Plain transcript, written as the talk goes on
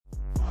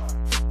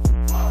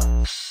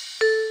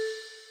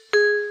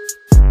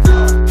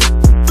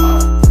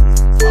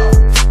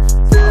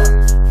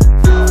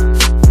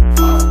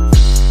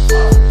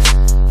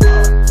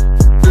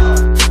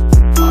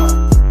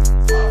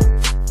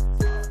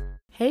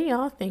Hey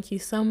y'all, thank you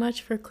so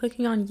much for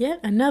clicking on yet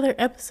another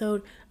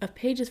episode of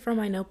Pages from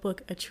My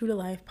Notebook, a True to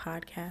Life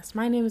podcast.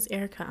 My name is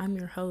Erica, I'm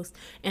your host,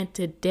 and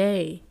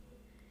today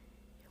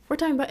we're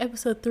talking about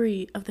episode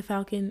 3 of The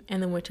Falcon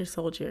and the Winter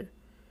Soldier.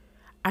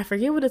 I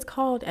forget what it's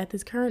called at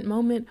this current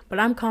moment, but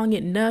I'm calling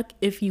it Knuck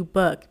If You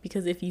Buck,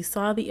 because if you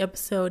saw the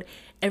episode,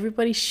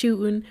 everybody's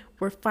shooting,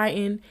 we're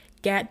fighting,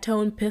 gat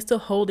tone, pistol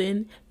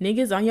holding,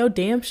 niggas on your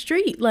damn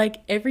street. Like,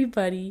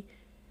 everybody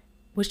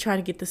was trying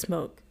to get the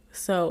smoke.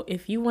 So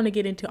if you want to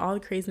get into all the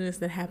craziness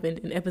that happened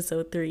in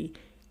episode 3,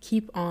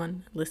 keep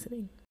on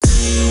listening.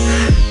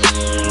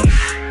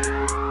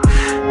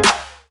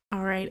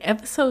 All right,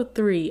 episode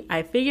 3,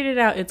 I figured it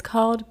out. It's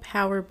called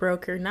Power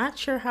Broker. Not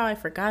sure how I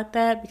forgot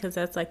that because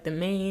that's like the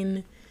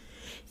main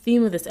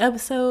theme of this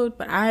episode,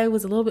 but I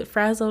was a little bit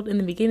frazzled in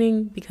the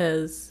beginning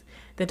because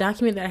the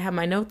document that I have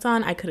my notes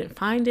on, I couldn't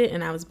find it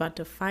and I was about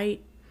to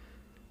fight.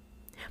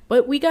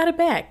 But we got it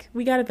back.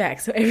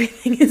 So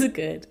everything is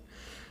good.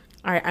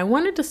 All right, I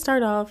wanted to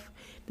start off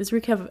this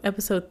recap of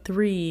episode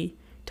 3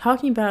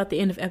 talking about the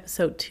end of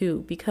episode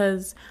 2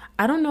 because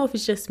I don't know if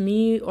it's just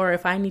me or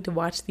if I need to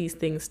watch these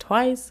things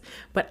twice,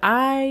 but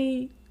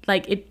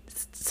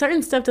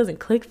certain stuff doesn't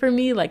click for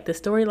me. Like, the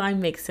storyline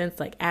makes sense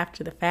like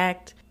after the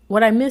fact.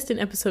 What I missed in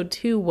episode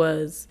 2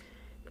 was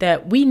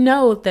that we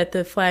know that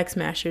the Flag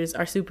Smashers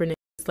are super niggas.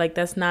 Like,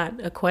 that's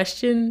not a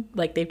question.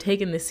 Like, they've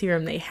taken the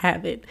serum, they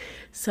have it.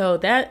 So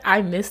that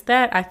I missed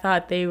that. I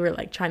thought they were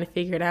like trying to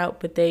figure it out,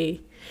 but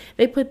they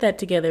put that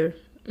together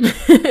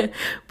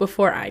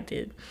before I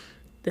did.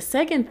 The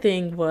second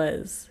thing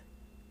was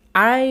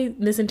I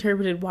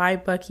misinterpreted why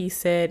Bucky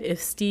said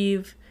if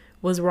Steve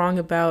was wrong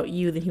about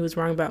you, then he was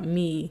wrong about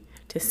me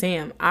to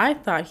Sam. I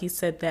thought he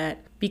said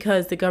that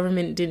because the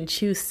government didn't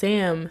choose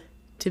Sam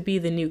to be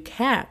the new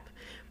Cap.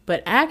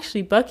 But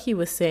actually, Bucky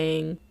was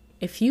saying,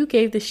 if you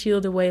gave the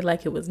shield away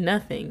like it was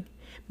nothing,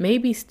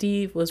 maybe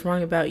Steve was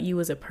wrong about you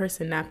as a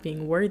person not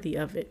being worthy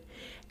of it.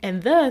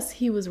 And thus,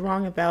 he was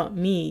wrong about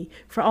me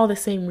for all the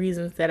same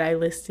reasons that I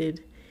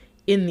listed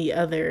in the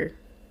other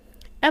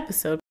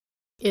episode.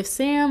 If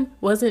Sam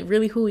wasn't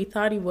really who he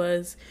thought he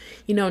was,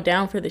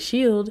 down for the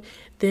shield,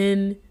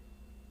 then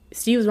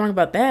Steve was wrong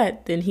about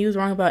that. Then he was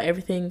wrong about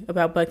everything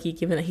about Bucky,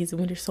 given that he's a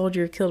Winter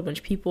Soldier, killed a bunch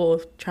of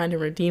people trying to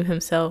redeem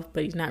himself,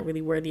 but he's not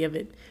really worthy of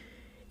it,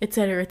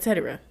 etc.,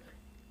 etc.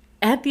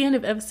 At the end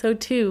of episode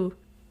 2,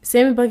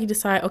 Sam and Bucky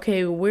decide,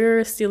 okay,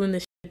 we're stealing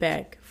this shit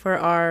back for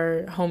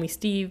our homie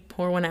Steve.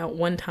 Pour one out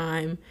one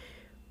time.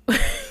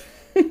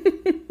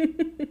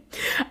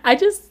 I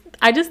just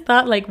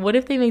thought, like, what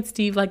if they made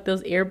Steve like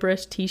those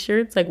airbrush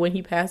t-shirts, like when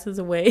he passes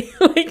away,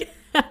 like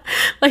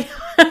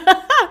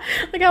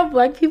how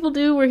black people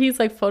do, where he's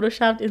like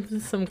photoshopped into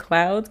some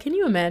clouds. Can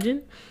you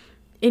imagine?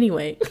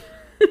 Anyway.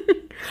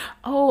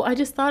 Oh, I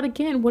just thought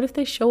again, what if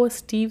they show us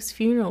Steve's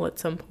funeral at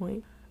some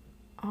point?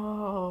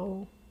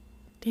 Oh,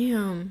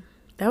 damn.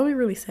 That would be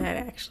really sad,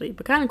 actually,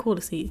 but kind of cool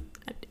to see.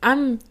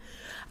 I'm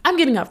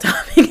getting off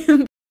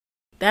topic.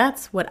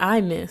 That's what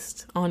I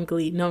missed on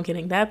Glee. No, I'm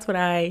kidding. That's what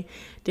I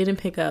didn't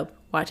pick up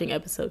watching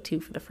episode 2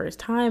 for the first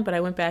time, but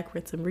I went back,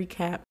 read some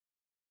recap,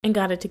 and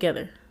got it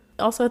together.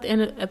 Also, at the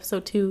end of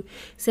episode 2,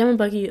 Sam and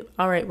Bucky,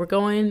 all right, we're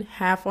going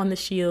half on the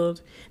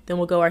shield, then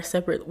we'll go our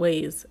separate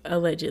ways,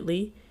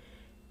 allegedly.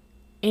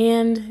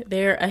 And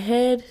they're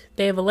ahead.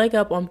 They have a leg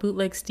up on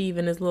Bootleg Steve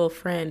and his little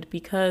friend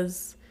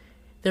because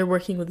they're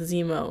working with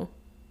Zemo,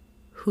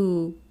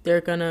 who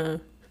they're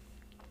gonna...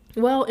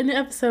 Well, in the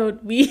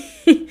episode,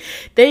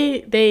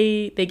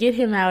 they get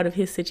him out of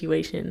his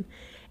situation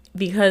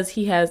because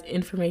he has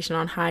information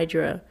on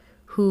Hydra,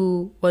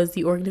 who was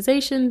the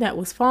organization that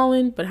was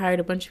fallen, but hired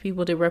a bunch of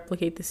people to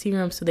replicate the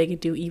serum so they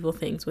could do evil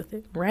things with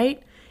it,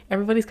 right?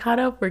 Everybody's caught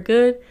up? We're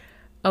good?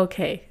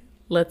 Okay,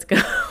 let's go.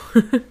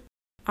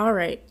 All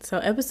right, so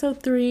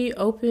episode 3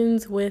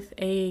 opens with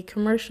a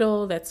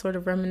commercial that's sort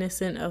of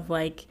reminiscent of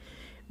like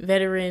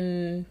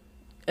veteran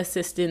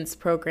assistance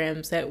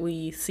programs that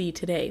we see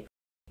today.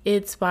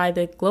 It's by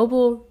the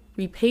Global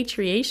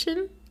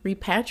Repatriation. I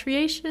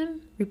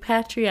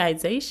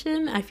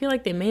feel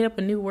like they made up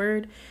a new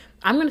word.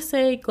 I'm going to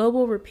say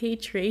Global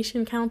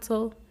Repatriation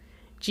Council,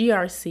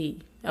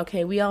 GRC.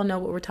 Okay, we all know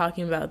what we're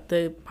talking about.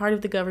 The part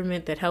of the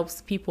government that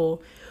helps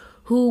people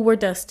who were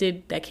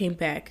dusted that came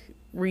back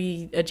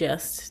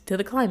readjust to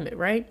the climate,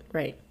 right?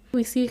 Right.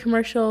 We see a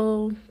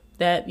commercial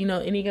that,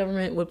 any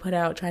government would put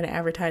out trying to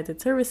advertise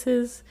its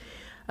services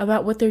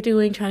about what they're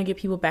doing, trying to get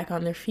people back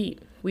on their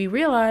feet. We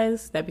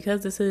realize that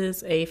because this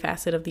is a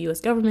facet of the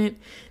U.S. government,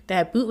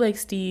 that Bootleg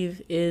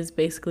Steve is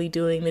basically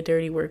doing the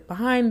dirty work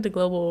behind the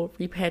Global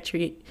the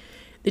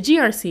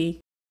GRC.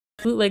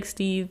 Bootleg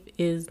Steve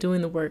is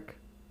doing the work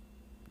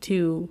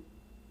to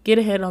get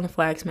ahead on the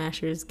Flag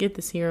Smashers, get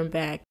the serum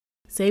back,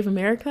 save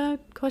America, ?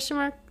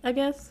 I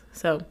guess.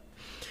 So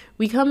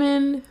we come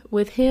in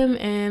with him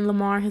and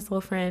Lamar, his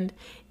little friend,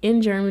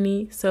 in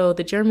Germany. So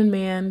the German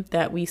man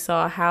that we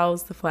saw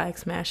house the Flag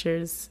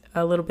Smashers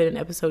a little bit in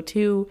episode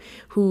 2,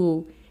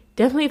 who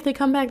definitely, if they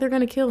come back, they're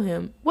going to kill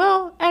him.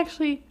 Well,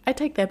 actually, I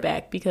take that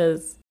back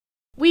because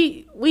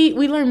we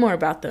learn more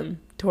about them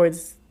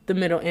towards the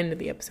middle end of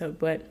the episode.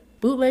 But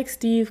Bootleg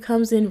Steve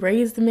comes in,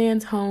 raids the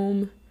man's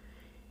home,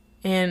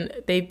 and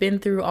they've been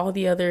through all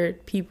the other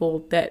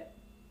people that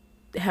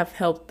have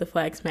helped the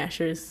Flag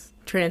Smashers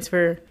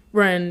transfer,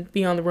 run,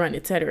 be on the run,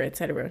 etc.,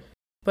 etc.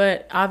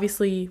 But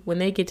obviously, when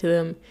they get to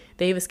them,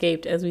 they've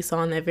escaped, as we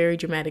saw in that very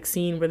dramatic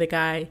scene where the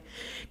guy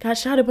got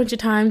shot a bunch of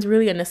times,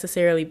 really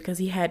unnecessarily, because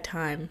he had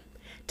time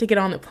to get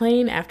on the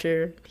plane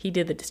after he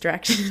did the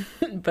distraction.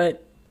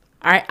 But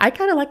I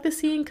kind of like this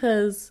scene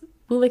because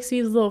Bootleg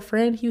Steve's little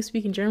friend, he was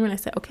speaking German. I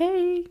said,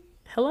 okay,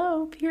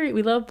 hello, period.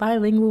 We love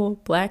bilingual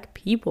black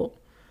people.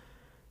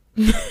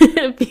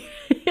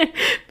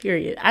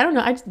 Period. I don't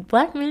know.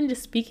 Black men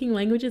just speaking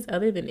languages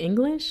other than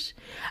English.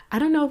 I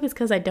don't know if it's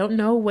because I don't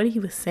know what he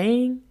was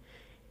saying.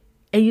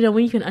 And you know,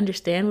 when you can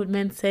understand what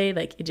men say,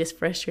 like it just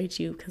frustrates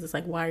you because it's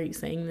like, why are you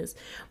saying this?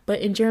 But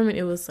in German,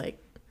 it was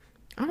like,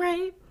 all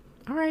right.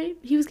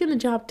 He was getting the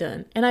job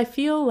done. And I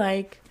feel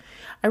like,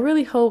 I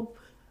really hope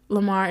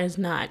Lamar is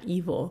not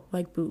evil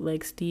like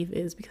Bootleg Steve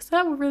is, because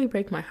that would really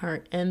break my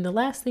heart. And the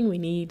last thing we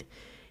need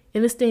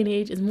in this day and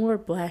age is more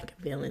black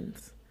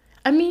villains.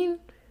 I mean,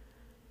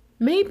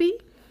 maybe.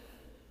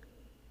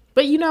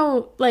 But you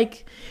know,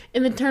 like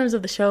in the terms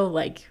of the show,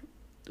 like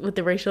with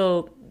the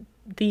racial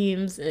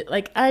themes,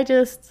 like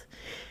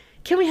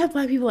can we have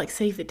black people like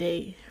save the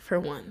day for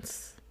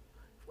once?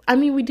 I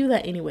mean, we do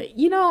that anyway.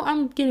 You know,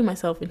 I'm getting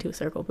myself into a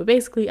circle, but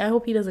basically I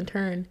hope he doesn't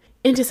turn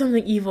into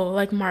something evil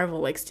like Marvel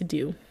likes to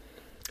do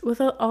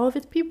with all of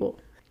its people.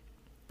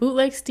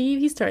 Bootleg Steve,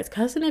 he starts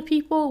cussing at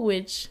people,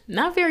 which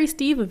not very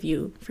Steve of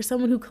you for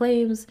someone who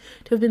claims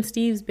to have been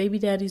Steve's baby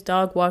daddy's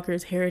dog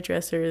walker's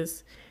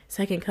hairdresser's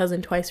second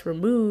cousin twice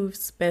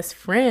removed, best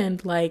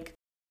friend. Like,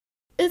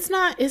 it's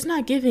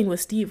not giving what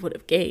Steve would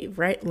have gave,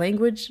 right?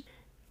 Language.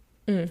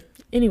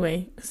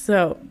 Anyway,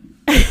 so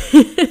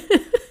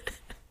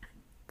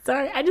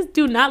sorry, I just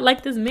do not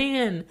like this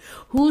man.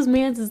 Whose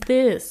man's is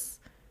this?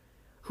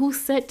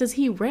 Whose set does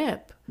he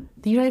rep?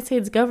 The United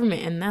States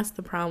government, and that's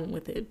the problem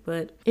with it.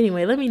 But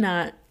anyway, let me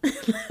not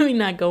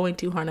go in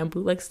too hard on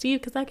Bootleg Steve,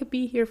 because I could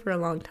be here for a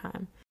long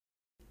time.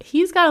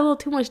 He's got a little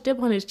too much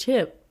dip on his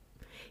chip.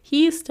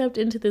 He's stepped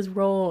into this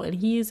role, and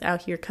he's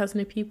out here cussing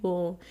at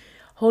people,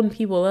 holding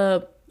people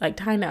up, like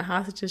tying down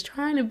hostages,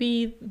 trying to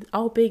be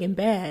all big and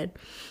bad.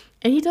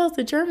 And he tells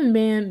the German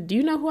man, "Do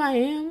you know who I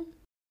am?"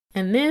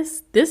 And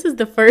this is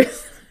the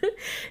first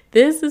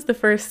this is the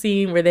first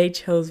scene where they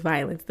chose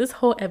violence. This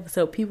whole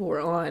episode, people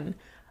were on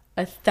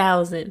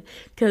 1,000,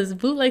 because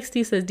Bootleg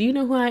Steve says, "Do you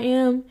know who I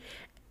am?"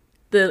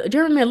 The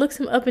German man looks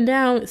him up and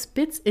down,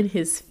 spits in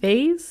his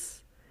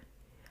face.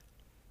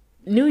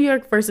 New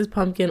York versus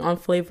Pumpkin on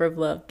Flavor of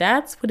Love.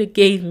 That's what it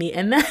gave me.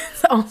 And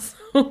that's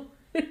also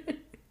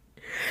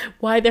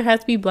why there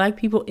has to be black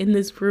people in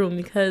this room,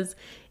 because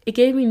it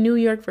gave me New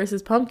York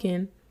versus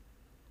Pumpkin.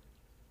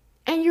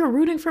 And you're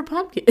rooting for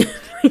Pumpkin.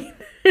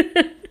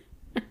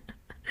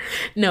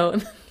 No,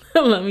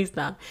 let me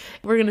stop.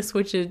 We're going to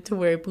switch it to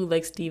where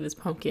Bootleg Steve is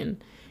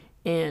Pumpkin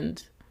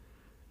and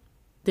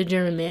the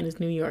German man is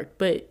New York.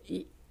 But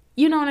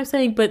you know what I'm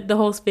saying? But the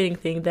whole spitting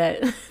thing,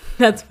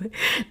 that's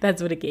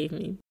what it gave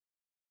me.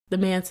 The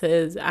man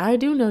says, "I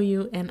do know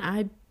you, and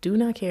I do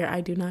not care.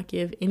 I do not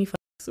give any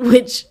fucks,"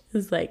 which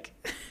is like,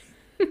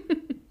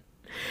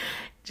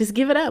 just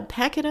give it up.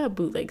 Pack it up,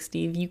 Bootleg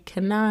Steve. You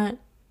can't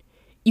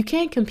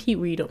compete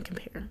where you don't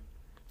compare.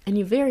 And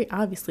you very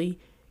obviously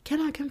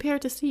cannot compare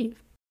to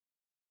Steve.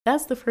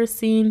 That's the first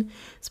scene.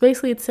 So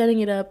basically it's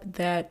setting it up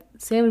that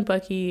Sam and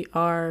Bucky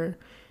are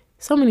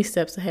so many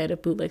steps ahead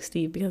of Bootleg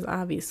Steve, because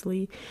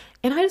obviously.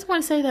 And I just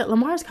want to say that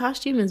Lamar's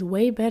costume is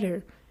way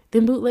better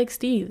than Bootleg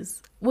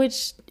Steve's,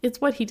 which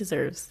it's what he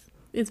deserves.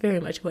 It's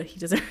very much what he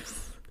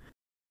deserves.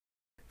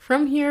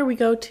 From here, we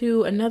go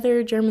to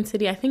another German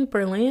city, I think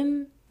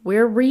Berlin.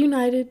 We're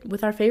reunited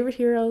with our favorite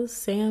heroes,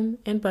 Sam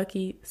and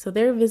Bucky. So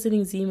they're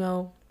visiting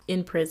Zemo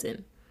in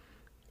prison.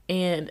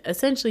 And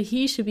essentially,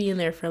 he should be in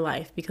there for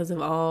life because of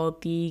all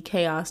the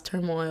chaos,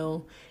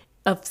 turmoil,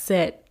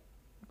 upset,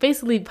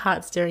 basically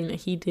pot stirring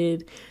that he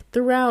did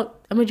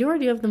throughout a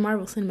majority of the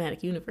Marvel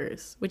Cinematic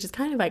Universe, which is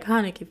kind of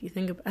iconic if you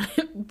think about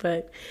it.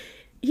 But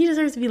he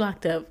deserves to be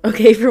locked up,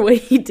 okay, for what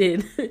he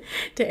did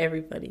to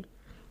everybody.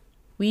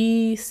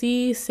 We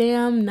see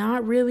Sam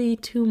not really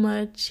too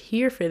much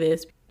here for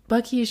this.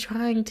 Bucky is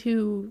trying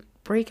to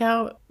break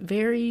out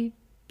very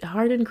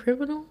hardened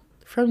criminal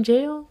from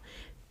jail,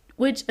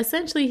 which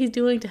essentially he's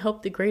doing to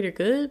help the greater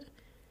good,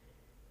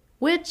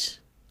 which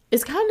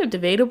is kind of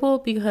debatable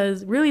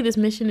because really this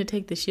mission to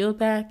take the shield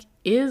back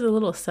is a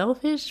little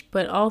selfish,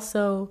 but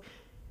also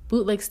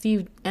Bootleg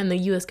Steve and the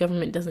U.S.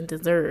 government doesn't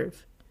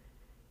deserve,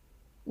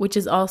 which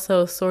is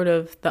also sort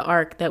of the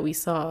arc that we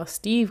saw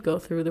Steve go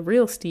through, the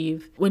real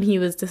Steve, when he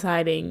was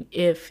deciding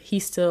if he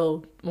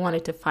still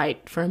wanted to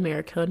fight for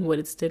America and what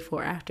it stood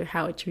for after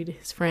how it treated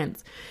his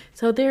friends.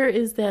 So there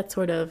is that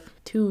sort of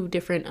two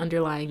different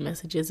underlying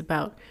messages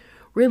about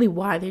really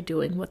why they're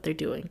doing what they're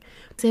doing.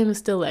 Sam is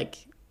still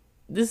like,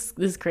 this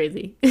is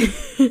crazy.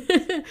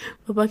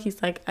 But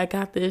Bucky's like, I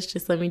got this,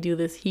 just let me do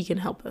this. He can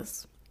help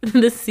us.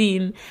 This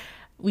scene,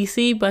 we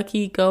see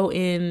Bucky go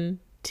in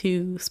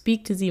to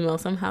speak to Zemo.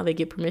 Somehow they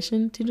get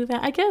permission to do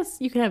that. I guess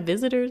you can have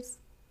visitors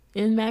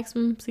in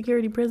maximum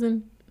security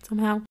prison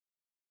somehow.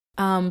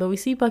 But we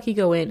see Bucky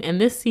go in,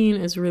 and this scene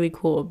is really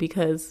cool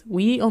because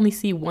we only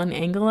see one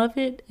angle of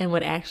it, and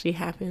what actually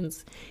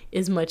happens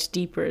is much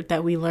deeper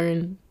that we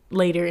learn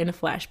later in a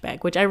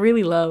flashback, which I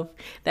really love.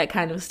 That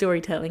kind of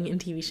storytelling in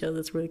TV shows.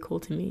 It's really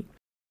cool to me.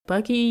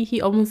 Bucky,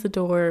 he opens the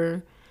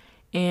door,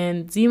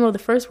 and Zemo, the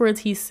first words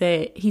he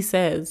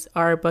says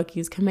are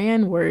Bucky's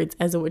command words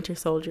as a Winter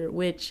Soldier,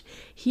 which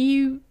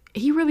he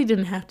really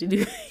didn't have to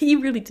do. He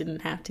really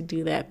didn't have to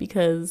do that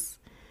because,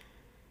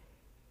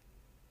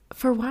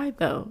 for why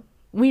though?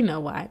 We know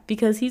why.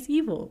 Because he's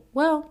evil.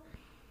 Well,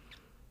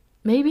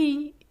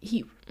 maybe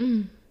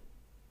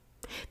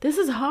this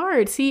is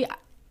hard. See,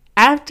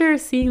 after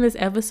seeing this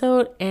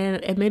episode,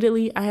 and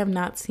admittedly, I have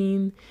not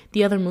seen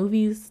the other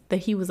movies that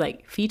he was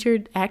like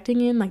featured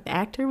acting in, like the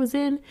actor was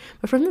in.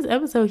 But from this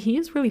episode, he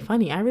is really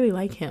funny. I really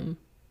like him.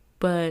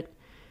 But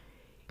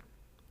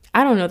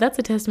I don't know. That's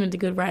a testament to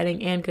good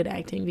writing and good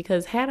acting.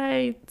 Because had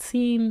I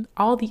seen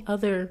all the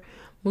other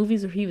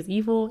movies where he was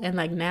evil and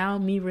like now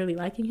me really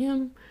liking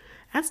him,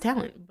 that's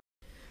talent.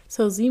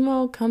 So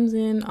Zemo comes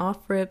in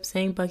off rip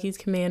saying Bucky's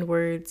command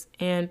words,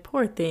 and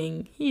poor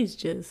thing, he's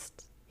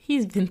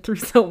been through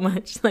so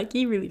much. Like,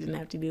 he really didn't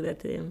have to do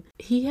that to him.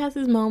 He has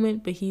his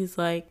moment, but he's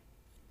like,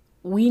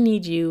 we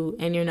need you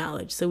and your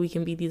knowledge so we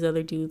can beat these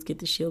other dudes, get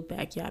the shield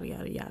back, yada,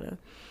 yada, yada.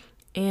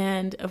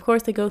 And of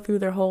course they go through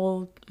their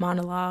whole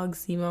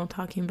monologues, Zemo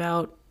talking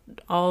about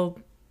all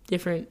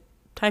different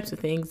types of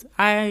things.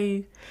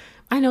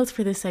 My notes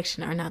for this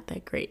section are not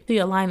that great.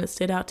 The line that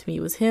stood out to me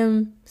was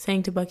him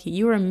saying to Bucky,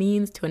 "You are a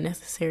means to a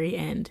necessary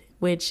end,"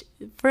 which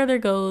further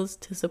goes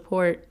to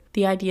support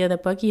the idea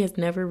that Bucky has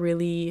never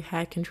really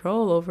had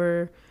control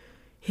over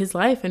his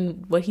life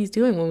and what he's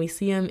doing. When we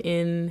see him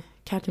in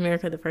Captain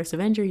America, the First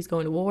Avenger, he's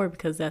going to war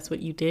because that's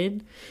what you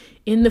did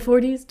in the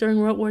 40s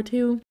during World War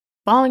II.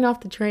 Falling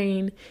off the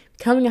train,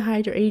 becoming a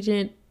Hydra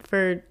agent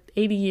for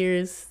 80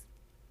 years,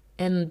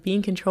 and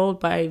being controlled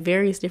by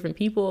various different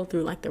people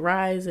through like the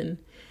rise and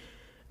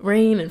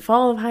reign and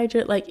fall of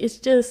Hydra. Like, it's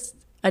just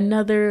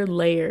another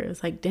layer.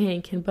 It's like,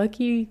 dang, can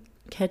Bucky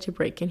catch a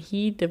break? Can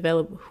he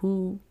develop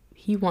who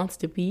he wants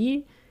to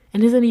be?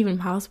 And isn't even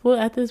possible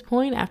at this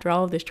point after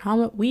all of this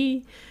trauma.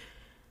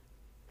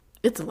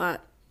 It's a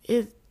lot.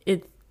 It's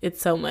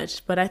so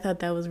much. But I thought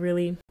that was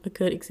really a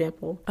good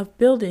example of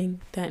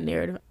building that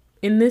narrative.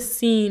 In this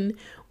scene,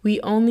 we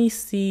only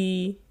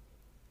see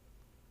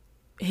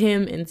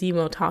him and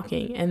Zemo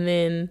talking, and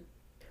then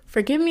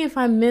forgive me if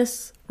I'm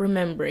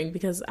misremembering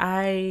because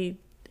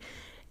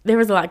there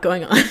was a lot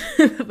going on.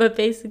 But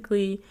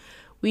basically,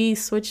 we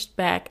switched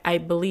back, I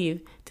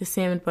believe, to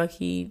Sam and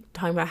Bucky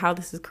talking about how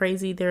this is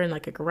crazy. They're in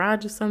like a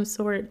garage of some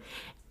sort.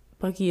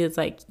 Bucky is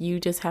like, you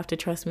just have to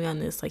trust me on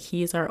this. Like,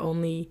 he is our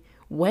only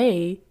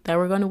way that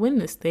we're going to win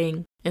this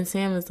thing. And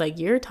Sam is like,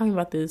 you're talking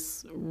about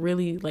this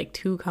really like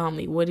too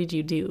calmly. What did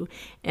you do?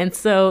 And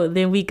so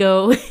then we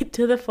go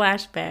to the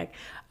flashback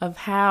of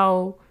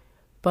how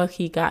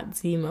Bucky got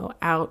Zemo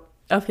out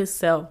of his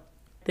cell.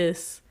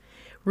 This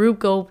Rube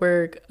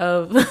Goldberg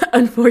of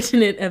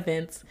unfortunate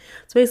events.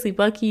 So basically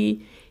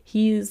Bucky,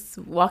 he's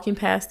walking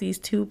past these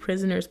two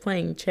prisoners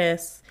playing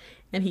chess,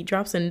 and he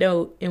drops a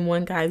note in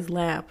one guy's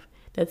lap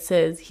that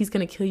says, he's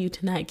going to kill you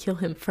tonight, kill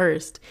him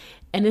first.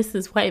 And it's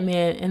this white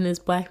man and this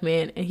black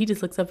man, and he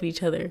just looks up at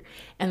each other.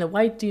 And the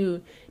white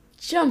dude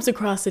jumps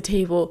across the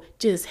table,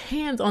 just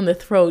hands on the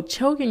throat,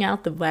 choking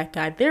out the black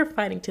guy. They're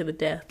fighting to the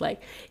death.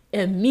 Like,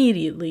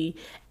 immediately,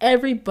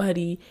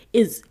 everybody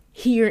is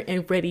here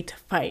and ready to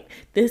fight.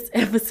 This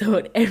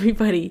episode,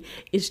 everybody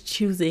is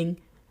choosing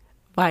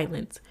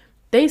violence.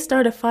 They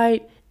start a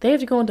fight. They have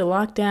to go into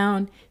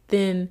lockdown.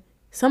 Then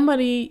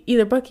somebody,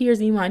 either Bucky or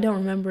Zemo, I don't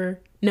remember.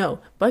 No,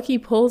 Bucky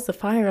pulls the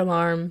fire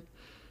alarm,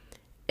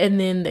 and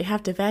then they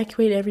have to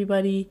evacuate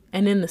everybody.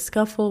 And in the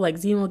scuffle, like,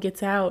 Zemo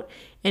gets out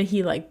and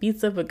he like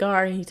beats up a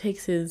guard, and he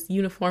takes his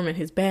uniform and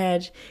his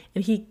badge,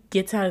 and he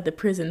gets out of the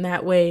prison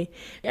that way.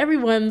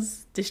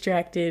 Everyone's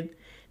distracted.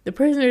 The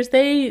prisoners,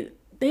 they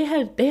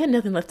had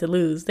nothing left to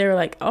lose. They were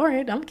like, all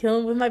right, I'm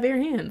killing with my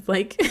bare hands.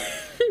 Like,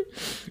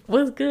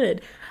 what's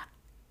good?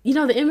 You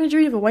know, the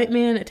imagery of a white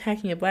man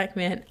attacking a black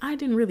man, I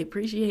didn't really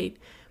appreciate,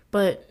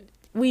 but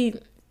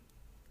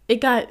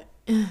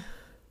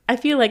I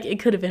feel like it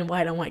could have been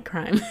white on white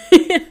crime.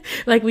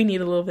 Like, we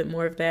need a little bit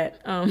more of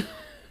that.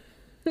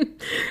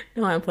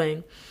 No, I'm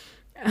playing.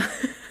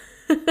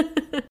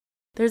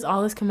 There's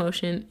all this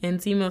commotion, and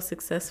Zemo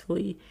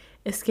successfully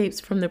escapes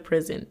from the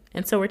prison.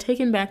 And so we're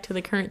taken back to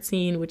the current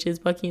scene, which is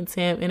Bucky and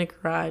Sam in a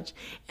garage.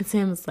 And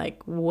Sam is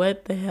like,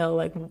 what the hell?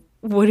 Like,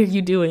 what are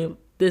you doing?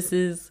 This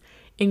is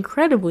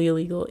incredibly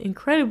illegal,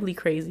 incredibly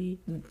crazy,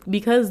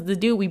 because the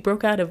dude we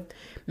broke out of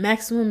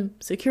maximum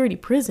security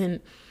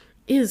prison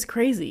is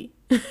crazy.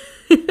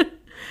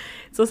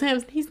 So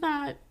Sam's, he's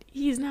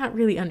not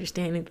really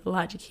understanding the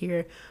logic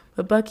here.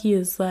 But Bucky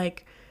is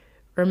like,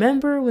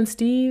 remember when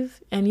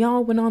Steve and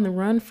y'all went on the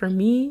run for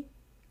me?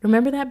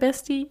 Remember that,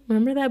 bestie?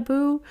 Remember that,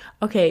 boo?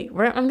 Okay,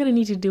 I'm gonna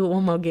need you to do it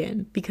one more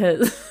again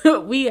because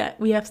we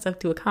have stuff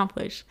to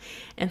accomplish.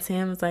 And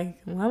Sam was like,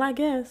 well, I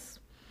guess.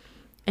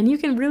 And you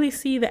can really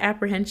see the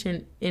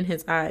apprehension in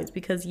his eyes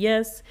because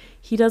yes,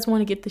 he does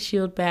want to get the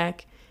shield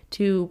back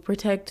to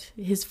protect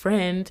his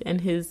friend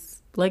and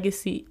his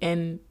legacy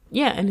and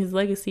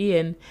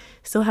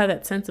still have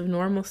that sense of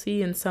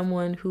normalcy and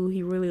someone who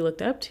he really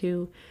looked up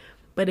to.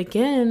 But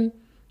again,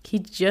 he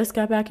just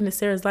got back into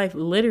Sarah's life,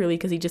 literally,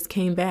 because he just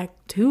came back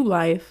to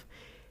life.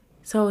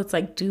 So it's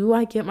like, do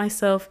I get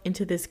myself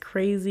into this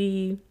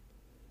crazy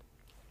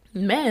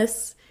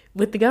mess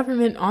with the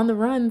government on the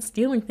run,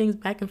 stealing things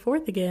back and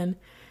forth again?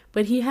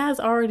 But he has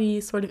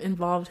already sort of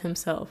involved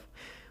himself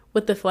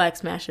with the Flag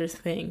Smashers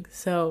thing.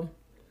 So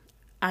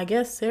I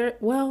guess Sarah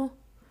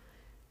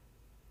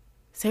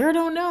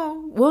don't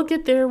know. We'll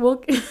get there.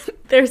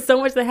 There's so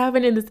much that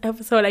happened in this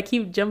episode. I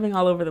keep jumping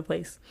all over the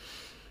place.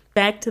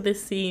 Back to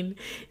this scene,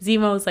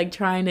 Zemo is like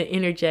trying to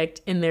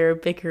interject in their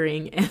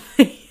bickering, and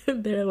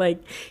they're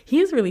like,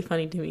 he's really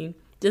funny to me.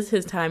 Just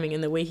his timing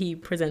and the way he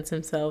presents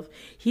himself.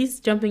 He's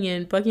jumping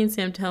in. Bucky and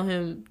Sam tell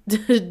him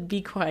to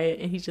be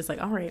quiet, and he's just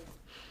like, all right,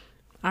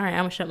 I'm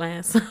gonna shut my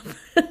ass up.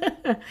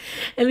 And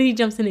then he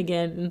jumps in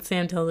again, and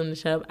Sam tells him to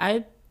shut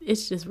up.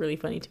 It's just really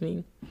funny to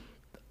me.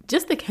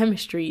 Just the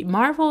chemistry.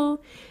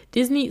 Marvel,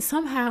 Disney,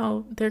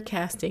 somehow their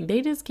casting, they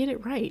just get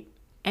it right.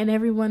 And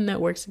everyone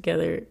that works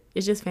together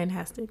is just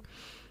fantastic.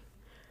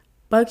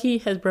 Bucky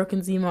has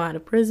broken Zemo out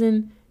of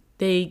prison.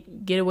 They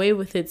get away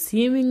with it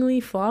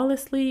seemingly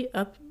flawlessly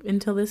up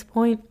until this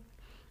point.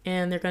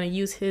 And they're going to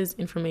use his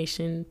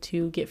information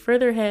to get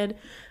further ahead,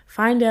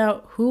 find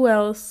out who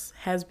else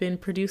has been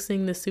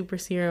producing the super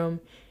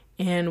serum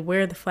and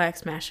where the Flag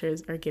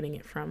Smashers are getting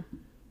it from.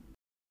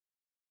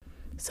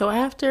 So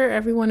after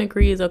everyone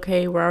agrees,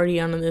 okay, we're already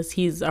on this,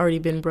 he's already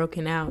been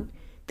broken out,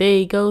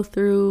 they go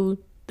through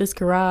this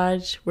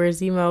garage where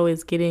Zemo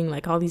is getting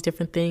like all these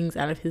different things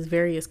out of his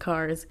various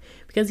cars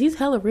because he's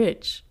hella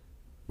rich,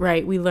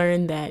 right? We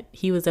learned that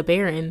he was a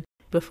baron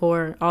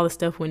before all the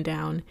stuff went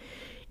down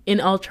in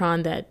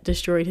Ultron that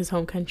destroyed his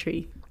home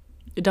country.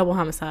 A double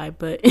homicide,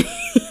 but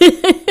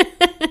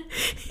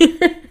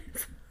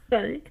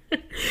sorry.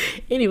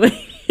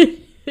 Anyway.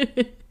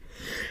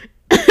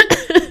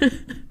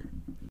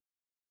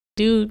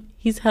 Dude,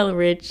 he's hella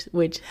rich,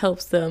 which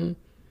helps them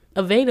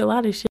evade a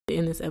lot of shit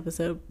in this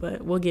episode,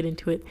 but we'll get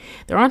into it.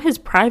 They're on his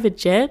private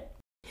jet.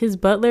 His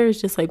butler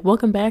is just like,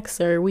 welcome back,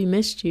 sir. We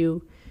missed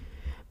you.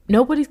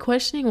 Nobody's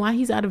questioning why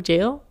he's out of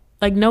jail.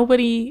 Like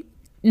nobody's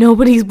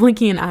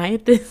blinking an eye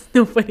at this.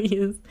 Nobody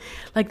is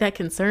like that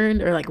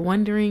concerned or like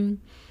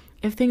wondering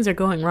if things are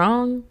going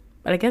wrong.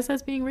 But I guess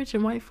that's being rich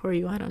and white for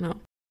you. I don't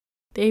know.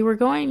 They were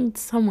going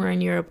somewhere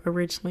in Europe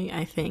originally,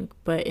 I think.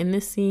 But in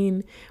this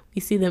scene,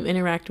 we see them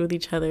interact with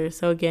each other.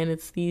 So again,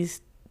 it's these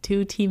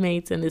two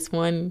teammates and this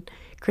one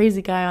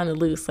crazy guy on the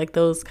loose, like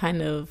those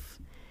kind of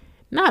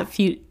not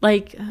feud,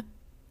 like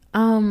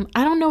I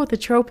don't know what the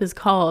trope is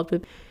called,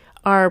 but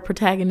our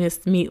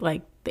protagonists meet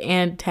like the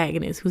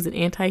antagonist who's an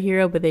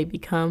anti-hero, but they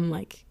become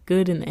like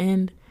good in the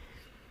end.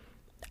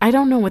 I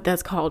don't know what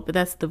that's called, but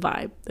that's the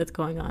vibe that's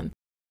going on.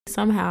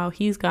 Somehow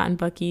he's gotten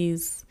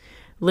Bucky's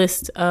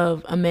list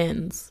of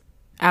amends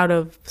out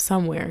of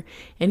somewhere,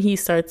 and he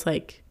starts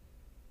like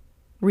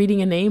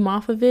reading a name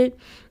off of it,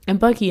 and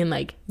Bucky in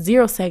like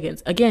 0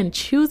 seconds again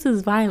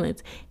chooses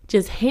violence,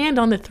 just hand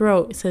on the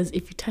throat, says,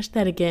 if you touch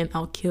that again,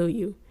 I'll kill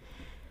you.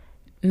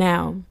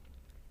 Now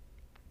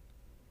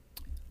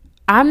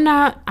I'm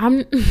not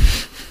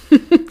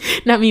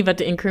me about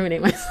to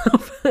incriminate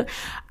myself.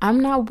 I'm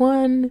not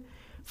one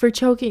for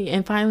choking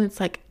and violence.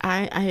 Like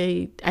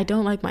I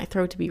don't like my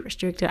throat to be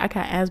restricted. I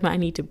got asthma, I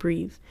need to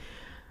breathe.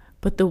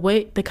 But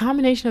the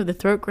combination of the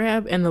throat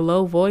grab and the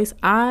low voice,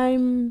 I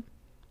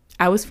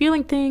was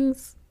feeling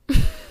things.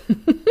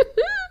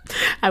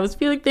 I was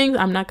feeling things.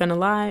 I'm not going to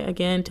lie.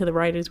 Again, to the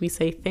writers, we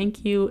say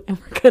thank you and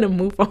we're going to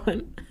move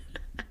on.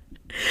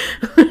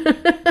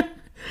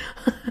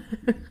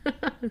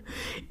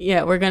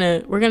 Yeah, we're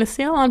going to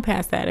sail on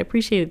past that. I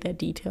appreciated that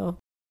detail.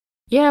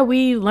 Yeah,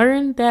 we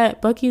learned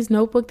that Bucky's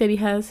notebook that he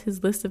has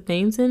his list of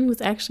names in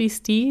was actually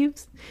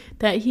Steve's,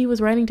 that he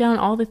was writing down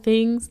all the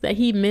things that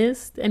he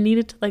missed and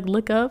needed to like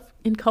look up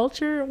in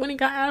culture when he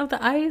got out of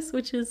the ice,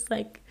 which is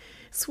like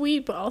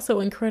sweet, but also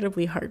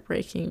incredibly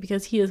heartbreaking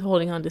because he is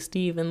holding on to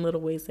Steve in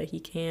little ways that he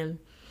can.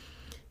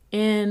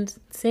 And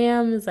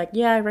Sam is like,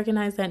 yeah, I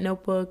recognize that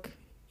notebook.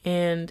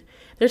 And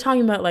they're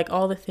talking about like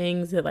all the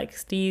things that like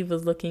Steve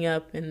was looking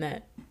up in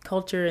that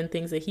culture and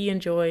things that he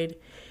enjoyed.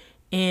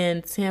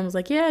 And Sam was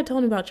like, yeah, I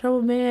told him about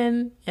Trouble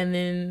Man. And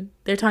then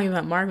they're talking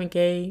about Marvin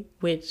Gaye,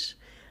 which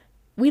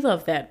we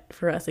love that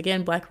for us.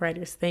 Again, Black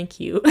writers, thank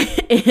you.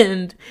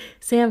 And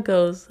Sam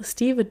goes,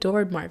 Steve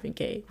adored Marvin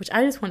Gaye, which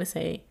I just want to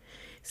say,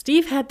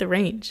 Steve had the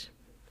range.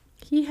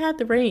 He had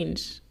the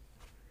range.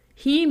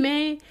 He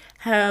may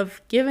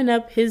have given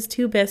up his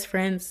two best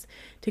friends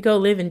to go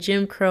live in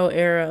Jim Crow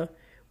era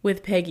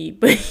with Peggy,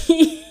 but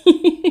he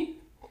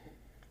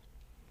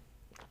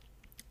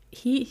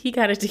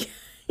got it together.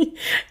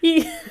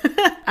 he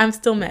I'm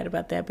still mad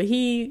about that, but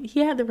he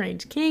had the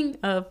range. King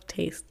of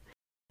taste.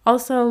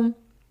 Also,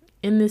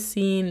 in this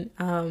scene,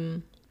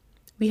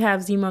 we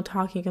have Zemo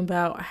talking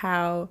about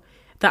how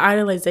the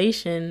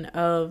idolization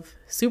of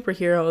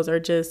superheroes or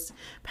just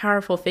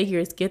powerful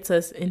figures gets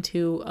us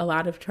into a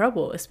lot of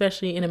trouble,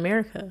 especially in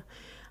America.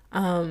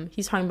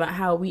 He's talking about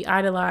how we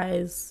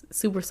idolize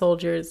super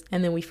soldiers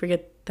and then we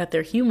forget that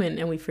they're human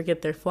and we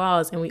forget their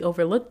flaws and we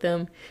overlook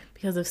them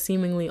because of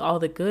seemingly all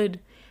the good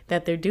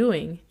that they're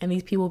doing. And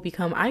these people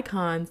become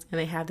icons and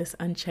they have this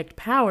unchecked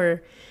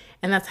power.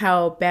 And that's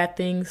how bad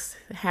things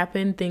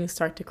happen. Things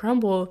start to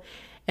crumble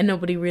and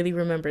nobody really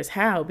remembers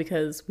how,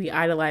 because we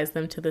idolize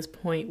them to this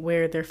point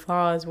where their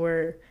flaws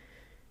were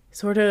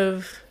sort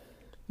of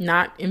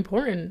not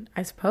important,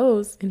 I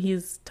suppose. And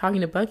he's talking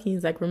to Bucky.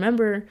 He's like,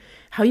 remember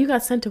how you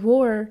got sent to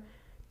war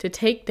to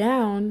take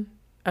down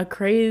a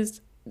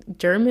crazed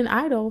German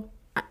idol,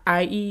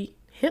 i.e.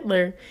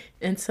 Hitler.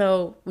 And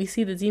so we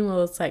see that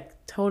Zemo is like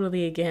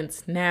totally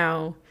against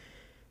now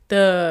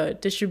the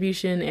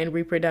distribution and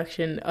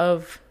reproduction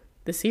of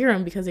the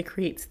serum because it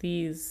creates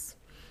these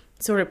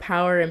sort of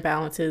power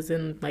imbalances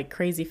and like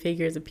crazy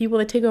figures of people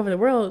that take over the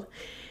world,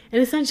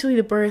 and essentially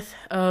the birth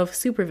of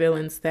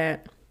supervillains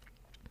that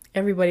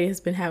everybody has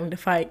been having to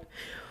fight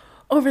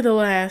over the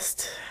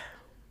last,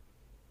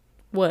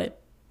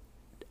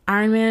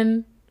 Iron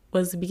Man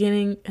was the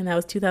beginning, and that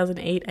was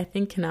 2008, I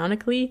think,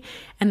 canonically,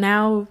 and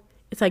now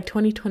it's like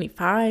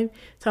 2025,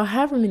 so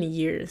however many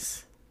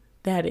years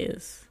that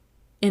is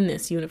in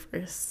this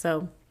universe.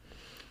 So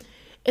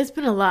it's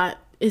been a lot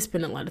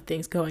of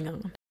things going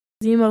on.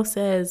 Zemo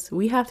says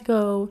we have to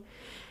go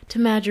to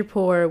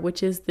Madripoor,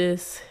 which is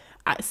this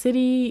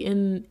city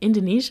in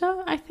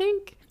Indonesia, I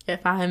think.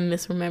 If I'm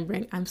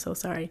misremembering, I'm so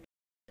sorry.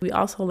 We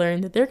also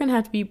learned that they're gonna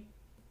have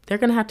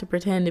to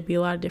pretend to be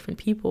a lot of different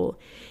people,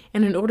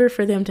 and in order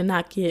for them to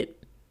not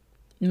get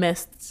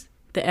messed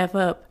the F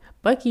up,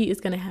 Bucky is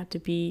gonna have to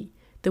be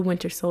the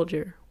Winter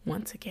Soldier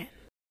once again.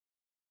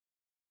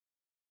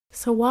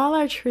 So while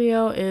our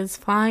trio is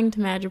flying to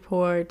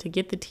Madripoor to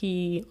get the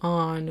tea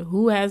on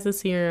who has the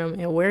serum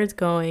and where it's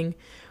going,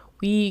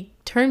 we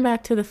turn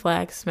back to the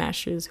Flag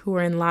Smashers who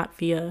are in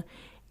Latvia,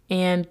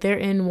 and they're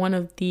in one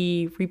of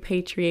the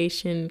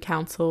Repatriation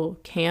Council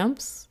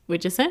camps,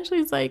 which essentially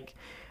is like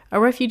a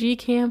refugee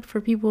camp for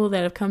people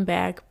that have come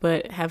back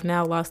but have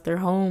now lost their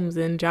homes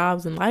and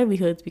jobs and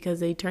livelihoods because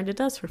they turned to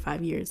dust for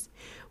 5 years,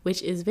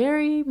 which is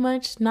very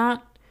much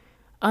not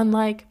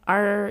unlike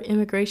our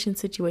immigration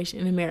situation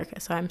in America.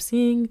 So I'm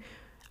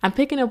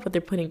picking up what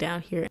they're putting down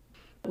here.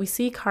 We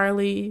see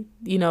Carly,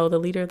 the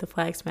leader of the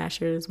Flag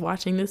Smashers,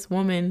 watching this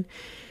woman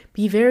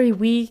be very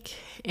weak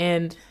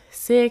and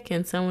sick,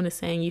 and someone is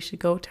saying you should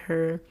go to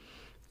her,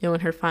 in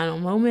her final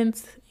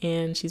moments,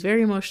 and she's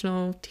very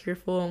emotional,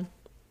 tearful,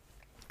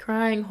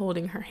 crying,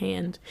 holding her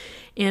hand.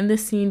 And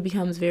this scene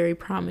becomes very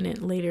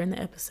prominent later in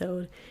the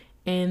episode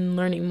in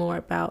learning more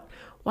about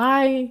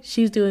why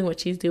she's doing what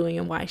she's doing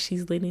and why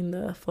she's leading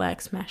the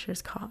Flag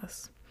Smashers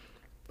cause.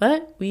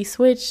 But we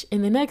switch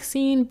in the next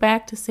scene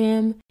back to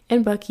Sam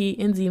and Bucky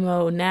and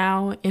Zemo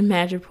now in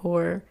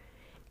Madripoor.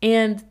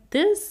 And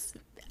this,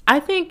 I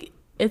think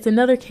it's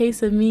another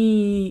case of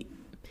me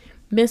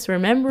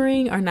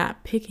misremembering or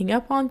not picking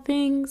up on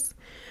things.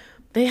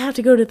 They have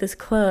to go to this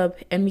club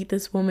and meet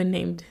this woman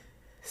named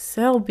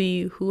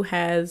Selby who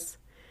has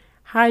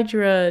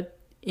Hydra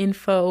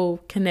info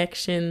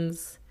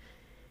connections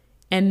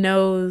and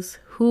knows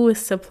who is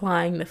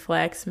supplying the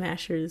Flag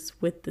Smashers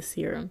with the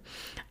serum.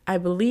 I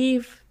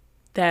believe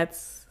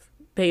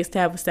they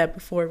established that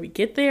before we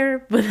get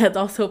there, but that's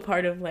also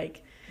part of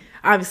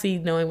obviously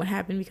knowing what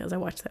happened because I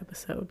watched the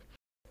episode.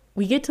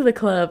 We get to the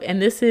club,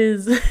 and this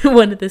is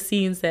one of the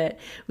scenes that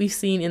we've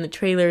seen in the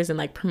trailers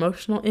and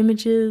promotional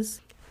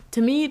images.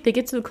 To me, they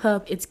get to the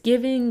club, it's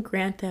giving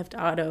Grand Theft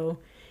Auto,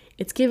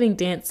 it's giving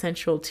Dance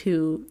Central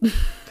 2.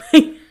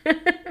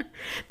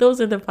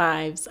 Those are the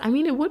vibes. I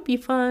mean, it would be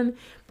fun,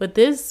 but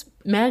this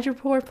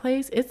Madripoor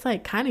place, it's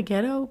kind of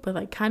ghetto,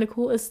 but kind of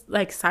cool. It's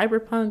like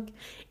cyberpunk.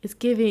 It's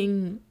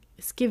giving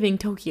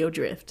Tokyo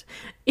Drift,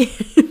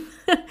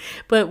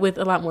 but with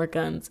a lot more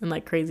guns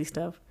and crazy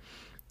stuff.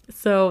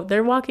 So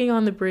they're walking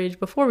on the bridge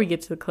before we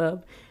get to the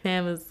club.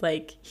 Sam is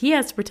he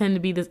has to pretend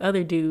to be this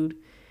other dude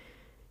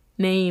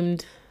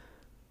named,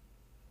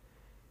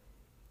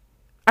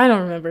 I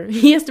don't remember.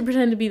 He has to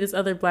pretend to be this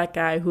other black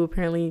guy who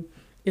apparently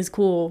is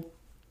cool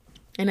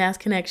and has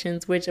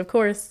connections, which of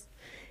course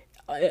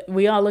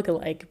we all look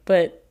alike,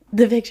 but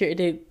the picture, it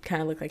did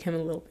kind of look like him a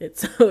little bit,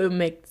 so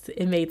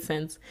it made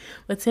sense.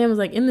 But Sam was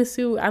in the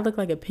suit, I look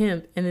like a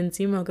pimp, and then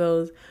Zemo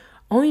goes,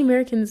 only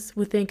Americans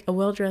would think a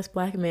well-dressed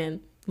black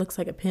man looks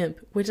like a pimp,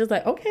 which is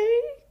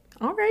okay,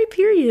 all right,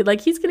 period.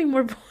 He's getting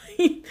more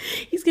points.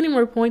 He's getting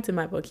more points in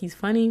my book. He's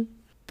funny,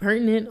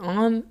 pertinent,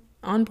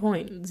 on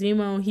point.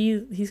 Zemo,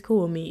 he's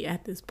cool with me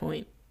at this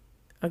point.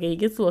 Okay, he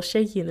gets a little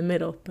shaky in the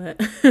middle, but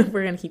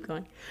we're going to keep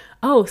going.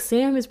 Oh,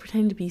 Sam is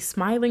pretending to be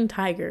Smiling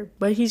Tiger,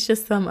 but he's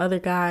just some other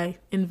guy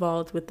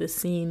involved with this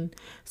scene.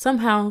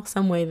 Somehow,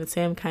 some way that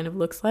Sam kind of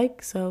looks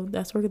like, so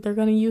that's what they're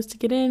going to use to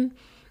get in.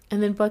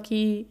 And then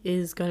Bucky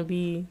is going to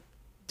be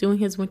doing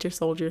his Winter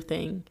Soldier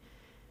thing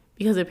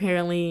because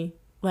apparently,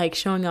 like,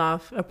 showing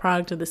off a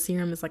product of the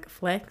serum is like a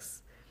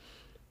flex,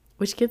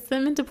 which gets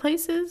them into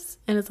places.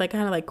 And it's like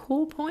kind of like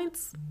cool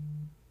points,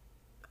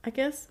 I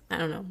guess. I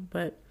don't know.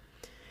 But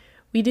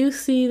we do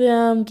see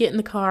them get in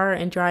the car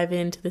and drive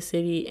into the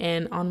city.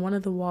 And on one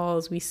of the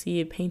walls, we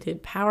see it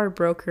painted Power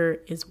Broker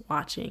is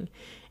watching.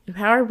 And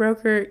Power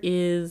Broker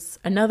is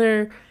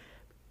another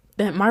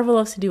that Marvel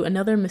loves to do,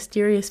 another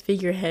mysterious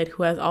figurehead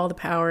who has all the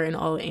power and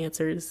all the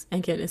answers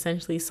and can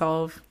essentially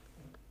solve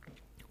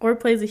or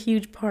plays a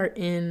huge part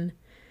in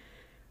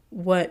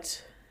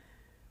what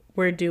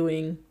we're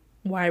doing,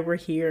 why we're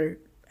here,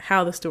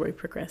 how the story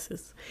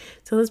progresses.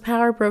 So this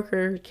Power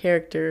Broker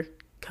character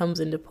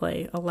comes into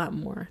play a lot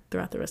more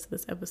throughout the rest of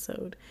this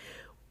episode,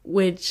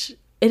 which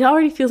it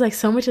already feels like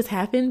so much has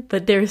happened,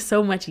 but there's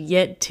so much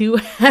yet to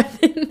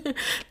happen.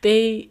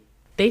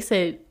 They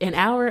said an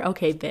hour,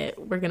 okay, bet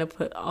we're gonna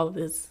put all of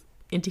this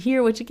into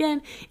here, which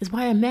again is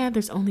why I'm mad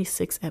there's only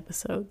 6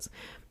 episodes,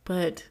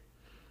 but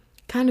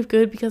kind of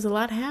good because a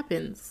lot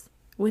happens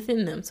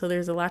within them, so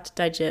there's a lot to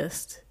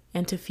digest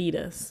and to feed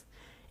us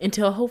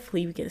until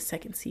hopefully we get a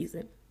second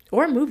season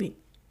or a movie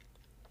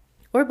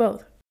or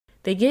both.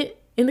 They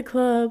get in the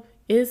club,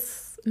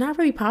 it's not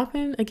really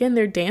popping. Again,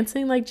 they're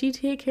dancing like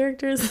GTA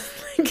characters.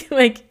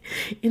 like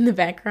in the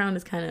background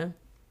is kind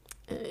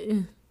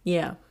of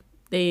yeah.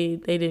 They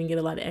didn't get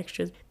a lot of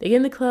extras. They get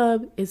in the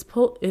club,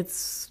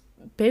 it's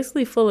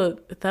basically full of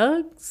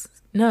thugs.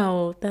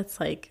 No, that's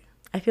like,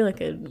 I feel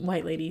like a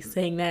white lady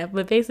saying that,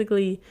 but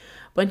basically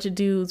a bunch of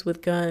dudes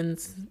with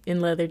guns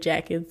in leather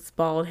jackets,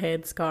 bald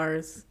head,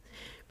 scars,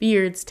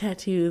 beards,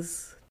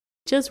 tattoos,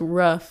 just a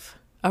rough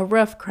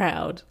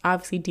crowd,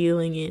 obviously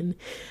dealing in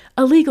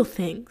illegal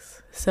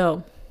things.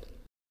 So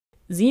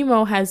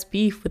Zemo has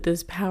beef with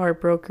this Power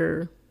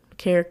Broker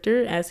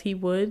character, as he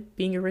would,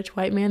 being a rich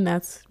white man.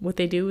 That's what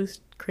they do,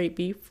 is create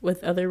beef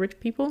with other rich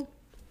people.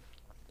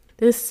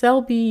 This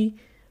Selby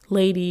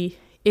lady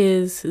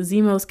is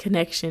Zemo's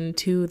connection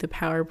to the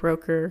Power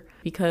Broker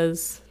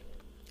because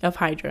of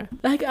Hydra.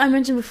 Like I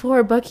mentioned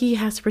before, Bucky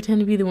has to pretend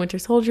to be the Winter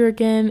Soldier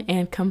again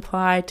and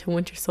comply to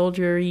Winter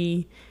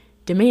Soldier-y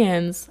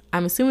demands,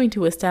 I'm assuming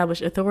to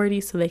establish authority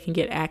so they can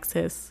get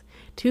access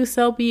to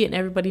Selby, and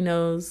everybody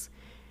knows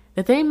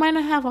that they might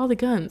not have all the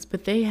guns,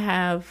 but they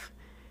have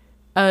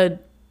a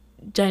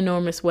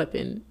ginormous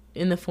weapon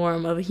in the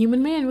form of a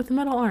human man with a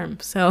metal arm.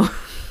 So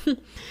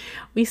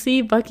we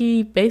see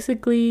Bucky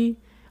basically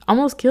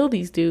almost kill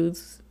these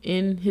dudes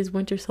in his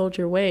Winter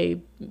Soldier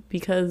way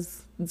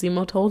because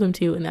Zemo told him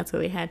to, and that's what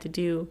they had to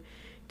do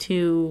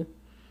to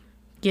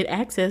get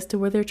access to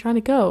where they're trying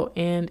to go.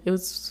 And it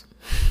was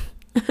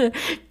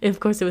of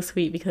course it was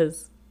sweet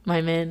because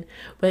my men,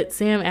 but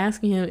Sam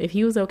asking him if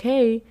he was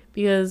okay,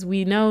 because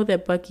we know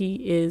that Bucky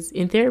is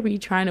in therapy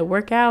trying to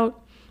work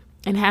out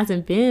and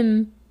hasn't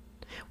been,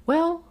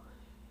 well,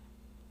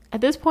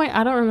 at this point,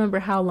 I don't remember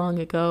how long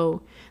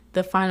ago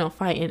the final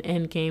fight in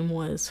Endgame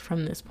was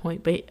from this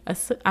point, but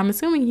I'm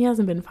assuming he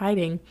hasn't been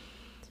fighting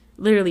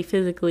literally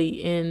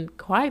physically in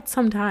quite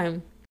some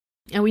time.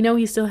 And we know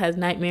he still has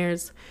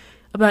nightmares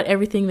about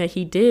everything that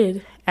he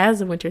did as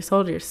a Winter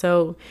Soldier.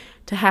 So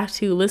to have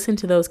to listen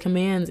to those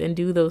commands and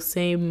do those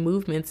same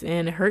movements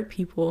and hurt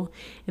people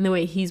in the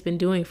way he's been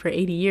doing for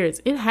 80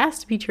 years, it has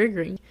to be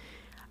triggering.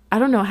 I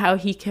don't know how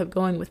he kept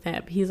going with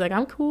that, but he's like,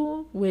 I'm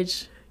cool,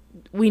 which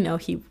we know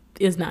he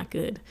is not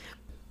good.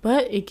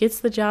 But it gets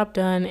the job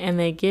done, and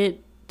they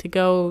get to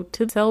go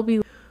to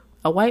Selby,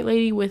 a white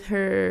lady with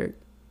her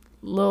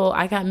little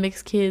I Got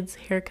Mixed Kids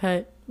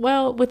haircut.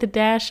 Well, with a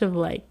dash of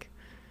like,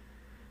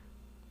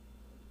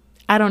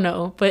 I don't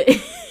know, but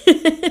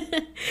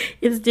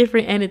it's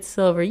different and it's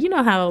silver. You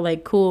know how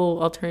like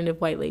cool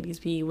alternative white ladies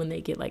be when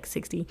they get like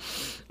 60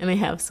 and they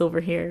have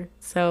silver hair.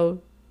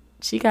 So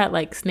she got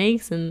like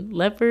snakes and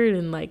leopard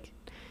and like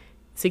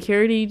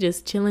security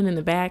just chilling in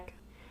the back.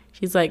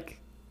 She's like,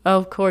 oh,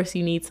 of course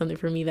you need something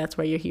from me. That's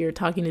why you're here,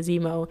 talking to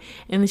Zemo.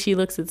 And then she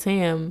looks at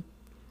Sam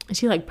and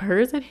she like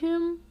purrs at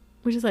him,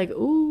 which is like,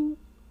 ooh,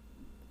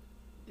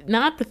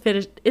 not the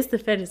fetish. It's the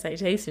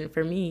fetishization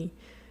for me.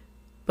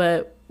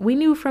 But we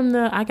knew from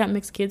the I Got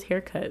Mixed Kids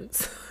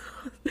haircuts.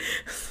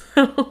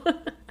 So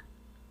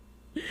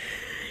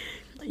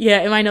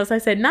yeah, in my notes I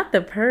said, not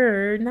the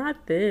purr,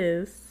 not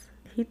this.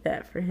 Hate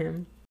that for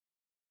him.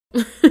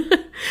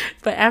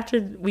 But after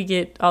we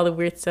get all the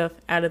weird stuff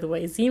out of the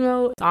way,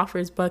 Zemo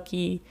offers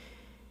Bucky,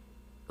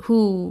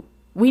 who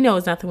we know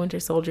is not the Winter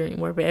Soldier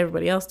anymore, but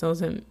everybody else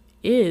knows him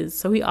is.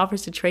 So he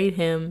offers to trade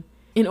him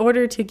in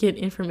order to get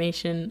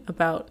information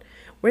about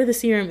where the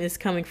serum is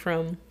coming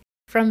from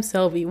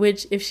Selby,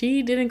 which if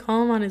she didn't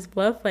call him on his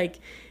bluff, like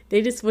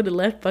they just would have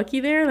left Bucky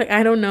there. Like,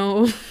 I don't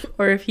know.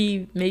 Or if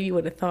he maybe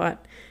would have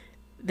thought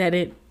that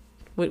it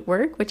would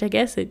work, which I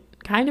guess it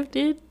kind of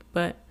did.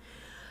 But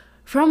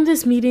from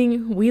this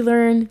meeting, we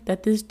learn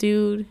that this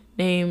dude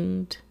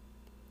named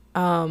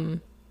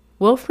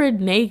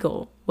Wilfred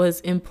Nagel was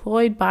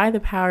employed by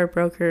the Power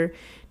Broker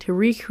to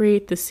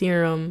recreate the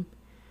serum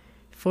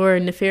for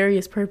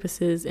nefarious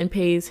purposes and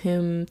pays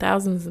him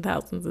thousands and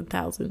thousands and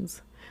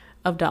thousands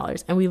of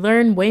dollars. And we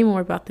learn way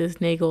more about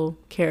this Nagel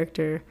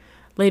character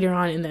later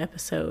on in the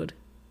episode,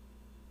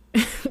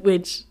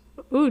 which,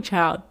 ooh,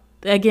 child,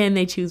 again,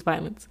 they choose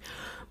violence.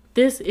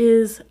 This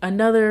is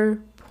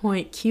another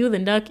point. Cue the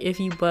Knuck If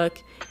You Buck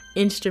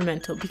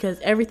instrumental, because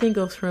everything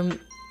goes from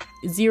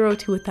 0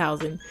 to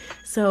 1,000.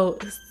 So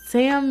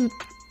Sam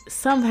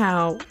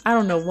somehow, I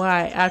don't know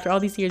why, after all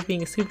these years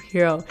being a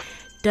superhero,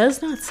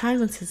 does not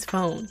silence his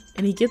phone,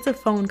 and he gets a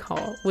phone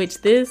call, which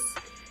this,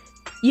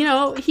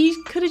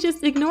 he could have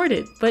just ignored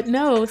it, but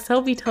no,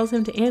 Selby tells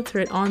him to answer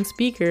it on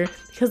speaker,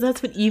 because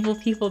that's what evil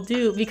people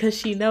do, because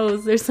she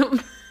knows there's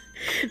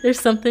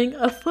something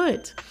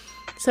afoot.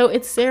 So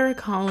it's Sarah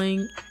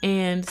calling,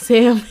 and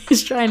Sam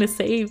is trying to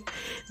save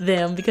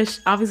them,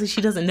 because obviously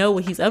she doesn't know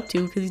what he's up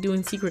to, because he's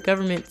doing secret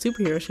government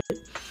superhero shit.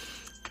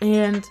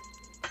 And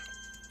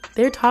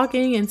they're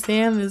talking, and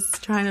Sam is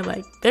trying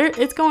to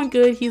it's going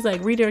good. He's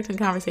redirecting the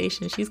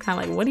conversation. She's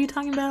kind of what are you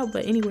talking about?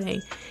 But anyway,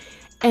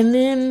 and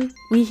then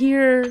we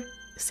hear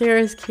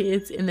Sarah's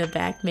kids in the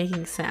back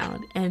making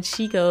sound, and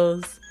she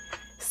goes,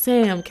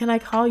 Sam, can I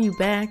call you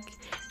back?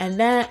 And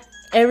that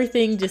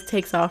everything just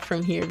takes off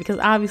from here, because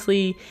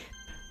obviously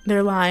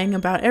they're lying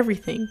about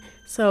everything.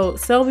 So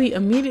Selby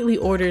immediately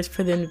orders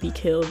for them to be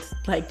killed,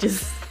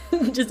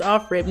 just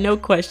off rip, no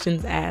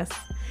questions asked.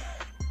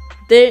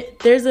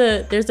 There's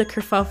a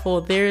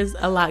kerfuffle. There's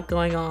a lot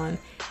going on.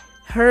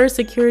 Her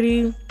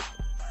security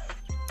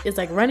is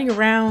running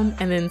around,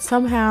 and then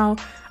somehow,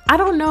 I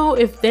don't know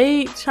if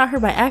they shot her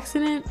by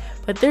accident,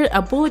 but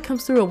a bullet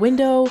comes through a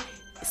window.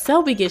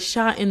 Selby gets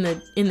shot in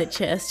the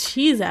chest.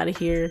 She's out of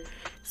here.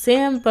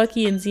 Sam,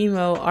 Bucky, and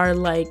Zemo are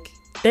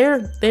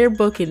they're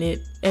booking it,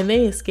 and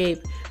they escape.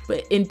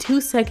 But in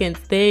 2 seconds,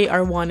 they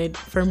are wanted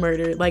for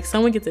murder.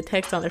 Someone gets a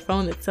text on their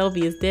phone that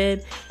Selby is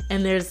dead,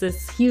 and there's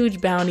this huge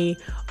bounty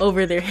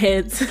over their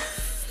heads.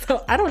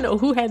 So I don't know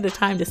who had the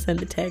time to send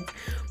the text,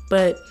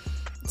 but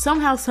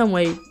somehow,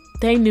 someway,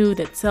 they knew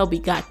that Selby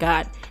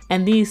got,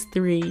 and these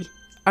three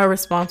are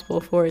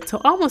responsible for it. So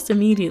almost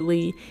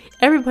immediately,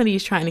 everybody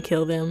is trying to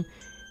kill them.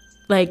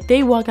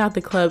 They walk out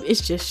the club,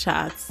 it's just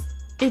shots.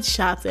 It's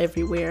shots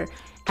everywhere.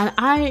 And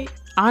I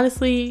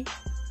honestly,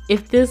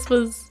 if this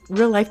was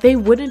real life, they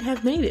wouldn't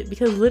have made it,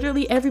 because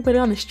literally everybody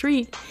on the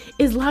street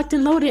is locked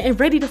and loaded and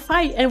ready to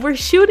fight, and we're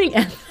shooting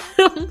at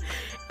them.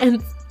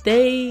 And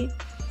they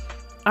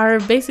are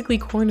basically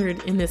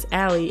cornered in this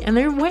alley, and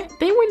they weren't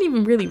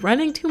even really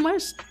running too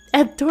much.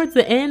 Towards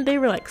the end, they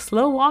were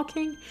slow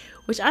walking,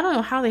 which I don't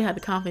know how they had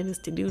the confidence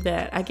to do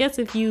that. I guess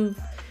if you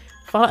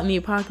fought in the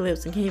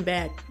apocalypse and came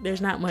back,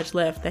 there's not much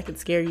left that could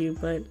scare you,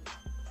 but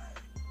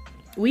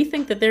we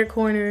think that they're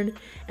cornered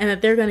and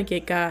that they're gonna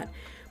get got.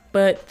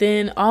 But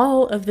then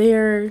all of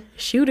their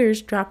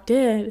shooters drop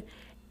dead,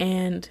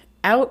 and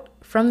out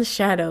from the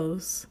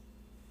shadows,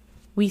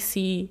 we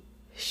see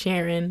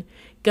Sharon,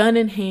 gun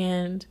in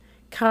hand,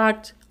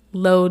 cocked,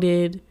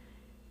 loaded.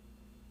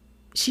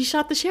 She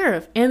shot the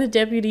sheriff and the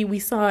deputy. We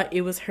saw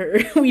it was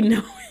her. We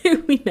know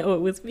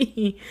it was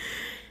me.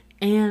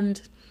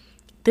 And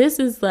this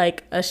is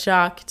a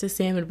shock to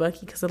Sam and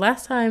Bucky, because the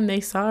last time they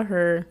saw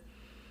her,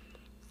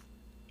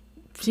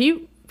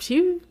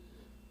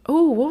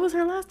 what was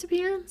her last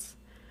appearance?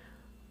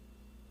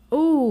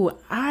 Oh,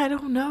 I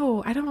don't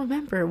know. I don't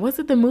remember. Was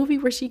it the movie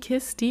where she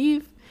kissed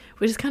Steve?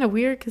 Which is kind of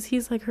weird, because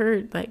he's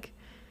her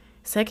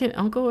second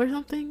uncle or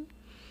something.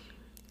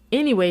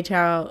 Anyway,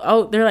 child.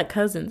 Oh, they're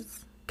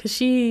cousins. Because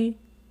she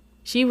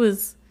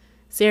was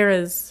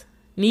Sarah's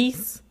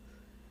niece.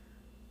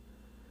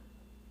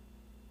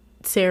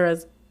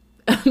 Sarah's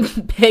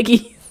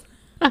Peggy's.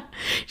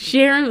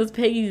 Sharon was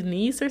Peggy's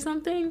niece or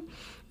something.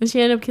 And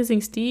she ended up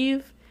kissing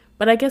Steve.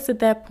 But I guess at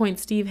that point,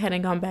 Steve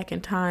hadn't gone back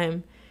in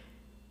time.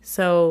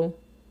 So,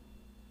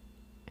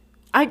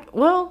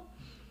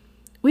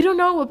 we don't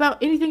know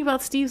about anything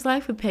about Steve's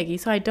life with Peggy.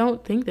 So I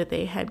don't think that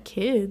they had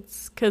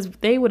kids. Because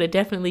they would have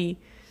definitely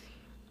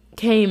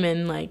came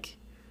and,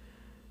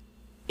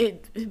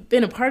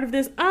 been a part of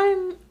this.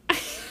 I'm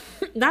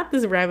not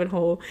this rabbit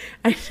hole.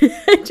 I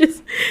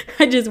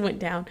just went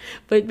down.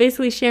 But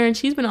basically, Sharon,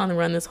 she's been on the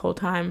run this whole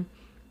time.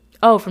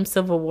 Oh, from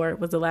Civil War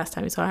was the last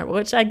time we saw her,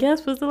 which I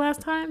guess was the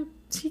last time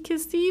she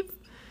kissed Steve.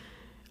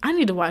 I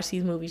need to watch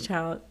these movies,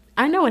 child.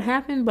 I know what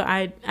happened, but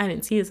I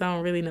didn't see it, so I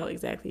don't really know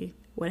exactly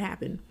what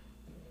happened.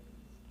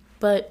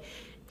 But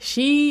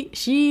she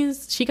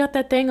got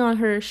that thing on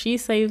her. She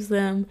saves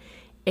them,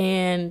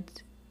 and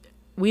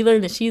we learn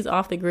that she's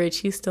off the grid.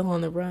 She's still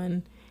on the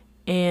run,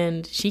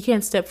 and she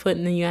can't step foot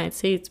in the United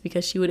States,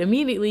 because she would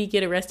immediately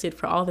get arrested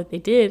for all that they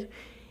did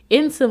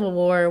in Civil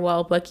War,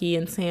 while Bucky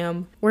and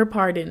Sam were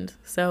pardoned.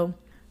 So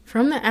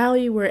from the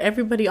alley where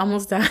everybody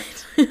almost died,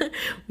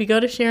 we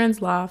go to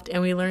Sharon's loft,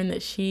 and we learn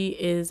that she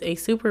is a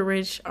super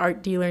rich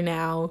art dealer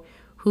now,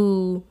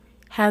 who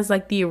has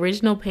the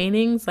original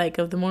paintings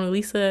of the Mona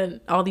Lisa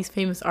and all these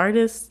famous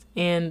artists.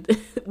 And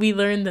we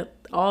learn that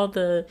all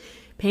the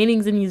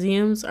paintings in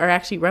museums are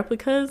actually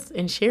replicas,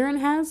 and Sharon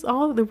has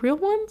all of the real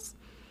ones,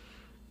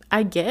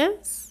 I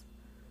guess.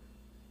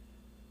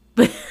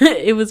 But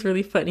it was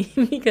really funny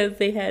because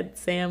they had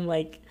Sam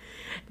like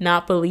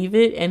not believe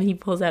it, and he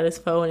pulls out his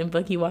phone and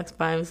Bucky walks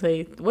by and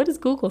say, "What does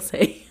Google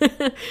say?"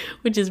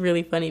 Which is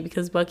really funny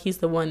because Bucky's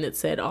the one that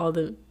said all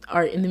the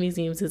art in the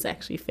museums is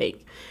actually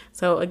fake.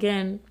 So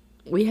again,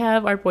 we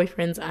have our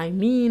boyfriends,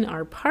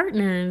 our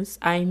partners,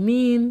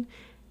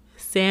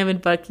 Sam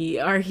and Bucky,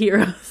 our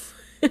heroes.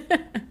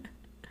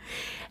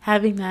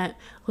 Having that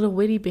little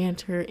witty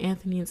banter,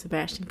 Anthony and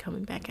Sebastian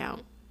coming back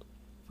out.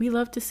 We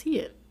love to see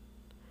it.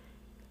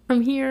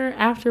 From here,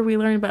 after we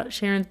learn about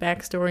Sharon's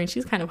backstory, and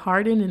she's kind of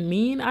hardened and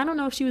mean. I don't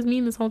know if she was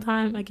mean this whole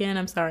time. Again,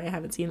 I'm sorry, I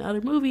haven't seen the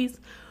other movies.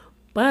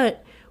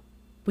 But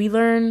we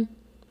learn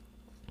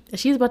that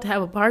she's about to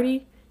have a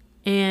party,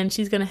 and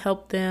she's going to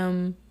help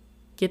them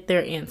get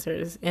their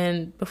answers.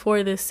 And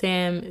before this,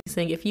 Sam is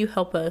saying, if you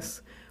help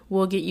us,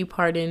 we'll get you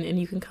pardoned, and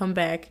you can come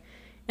back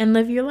and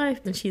live your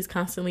life. And she's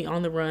constantly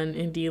on the run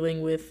and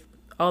dealing with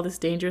all this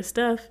dangerous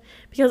stuff,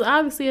 because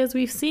obviously, as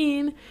we've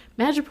seen,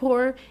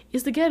 Madripoor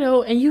is the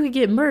ghetto and you could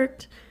get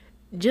murked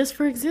just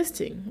for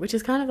existing, which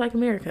is kind of like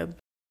America.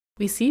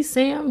 We see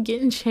Sam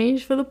getting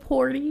changed for the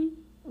party.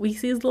 We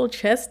see his little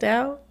chest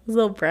out, his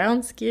little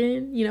brown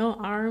skin,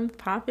 arms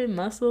popping,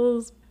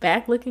 muscles,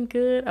 back looking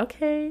good.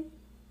 Okay,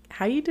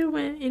 how you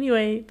doing?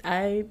 Anyway,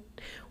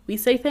 we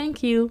say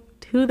thank you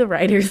to the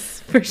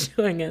writers for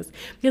showing us,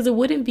 because it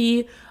wouldn't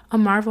be a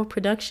Marvel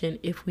production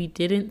if we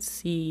didn't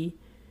see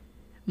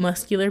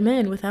muscular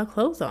men without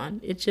clothes on.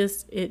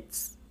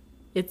 It's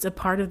a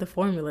part of the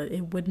formula.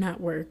 It would not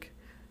work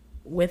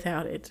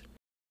without it.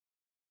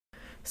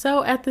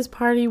 So at this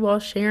party, while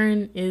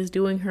Sharon is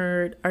doing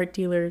her art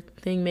dealer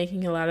thing,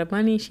 making a lot of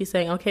money, she's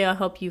saying, okay, I'll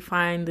help you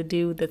find the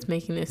dude that's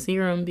making this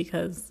serum,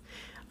 because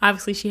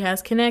obviously she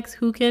has connects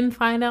who can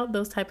find out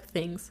those type of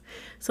things.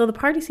 So the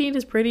party scene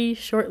is pretty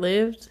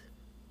short-lived.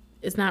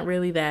 It's not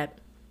really that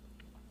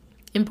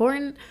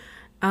important.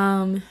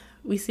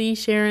 We see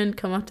Sharon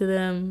come up to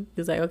them.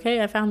 He's like,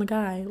 okay, I found the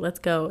guy. Let's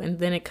go. And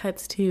then it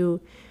cuts to,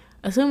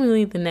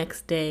 assumingly, the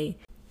next day.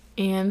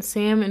 And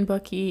Sam and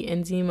Bucky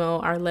and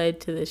Zemo are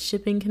led to the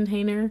shipping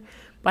container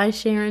by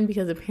Sharon,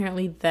 because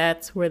apparently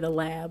that's where the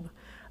lab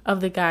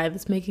of the guy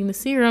that's making the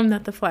serum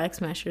that the Flag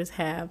Smashers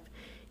have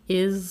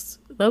is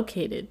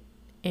located.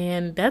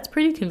 And that's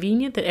pretty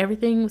convenient that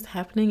everything was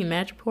happening in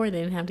Madripoor. They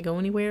didn't have to go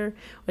anywhere,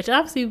 which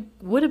obviously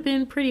would have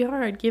been pretty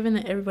hard given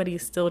that everybody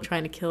is still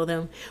trying to kill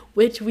them,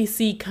 which we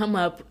see come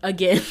up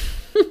again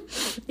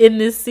in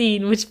this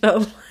scene, which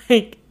felt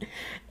like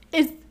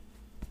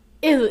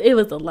it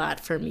was a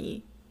lot for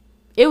me.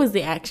 It was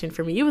the action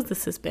for me. It was the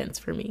suspense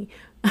for me.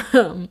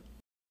 So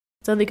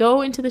they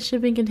go into the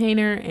shipping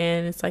container,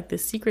 and it's like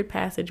this secret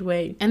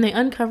passageway, and they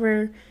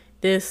uncover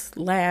this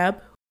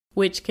lab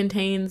which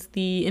contains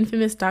the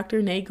infamous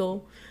Dr.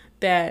 Nagel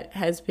that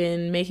has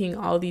been making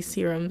all these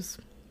serums.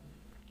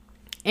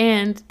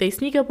 And they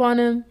sneak up on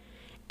him,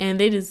 and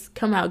they just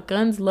come out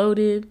guns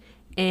loaded,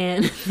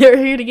 and they're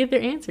here to get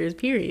their answers,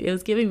 period. It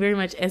was giving very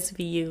much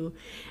SVU,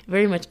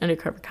 very much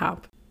undercover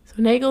cop. So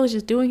Nagel is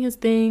just doing his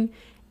thing,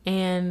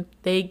 and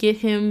they get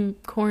him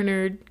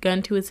cornered,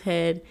 gun to his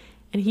head,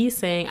 and he's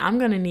saying, I'm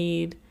going to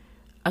need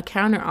a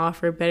counter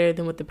offer better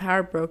than what the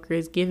power broker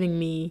is giving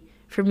me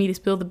for me to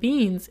spill the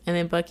beans. And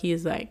then Bucky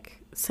is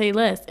like, say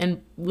less,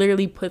 and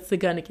literally puts the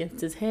gun against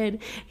his head.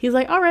 He's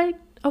like, all right,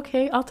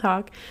 okay, I'll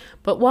talk.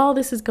 But while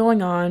this is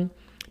going on,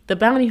 the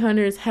bounty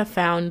hunters have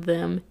found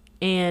them,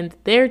 and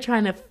they're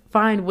trying to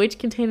find which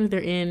container they're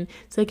in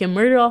so they can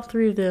murder all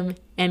three of them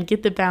and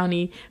get the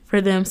bounty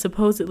for them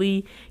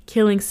supposedly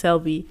killing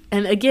Selby.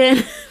 And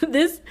again,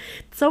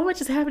 so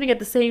much is happening at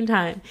the same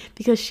time,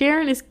 because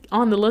Sharon is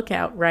on the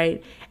lookout,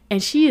 right?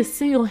 And she is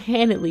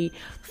single-handedly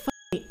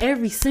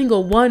every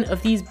single one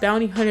of these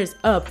bounty hunters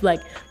up, like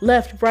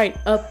left, right,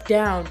 up,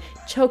 down,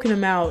 choking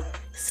them out,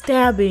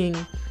 stabbing,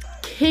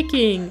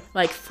 kicking,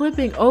 like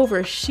flipping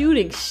over,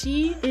 shooting.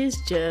 She is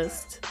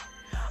just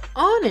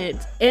on it.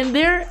 And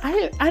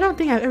I don't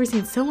think I've ever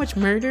seen so much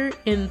murder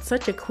in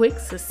such a quick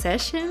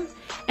succession.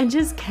 And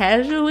just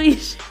casually,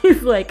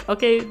 she's like,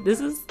 okay, this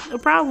is a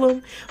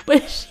problem.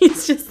 But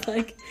she's just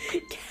like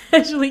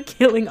casually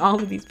killing all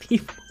of these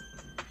people.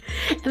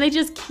 And they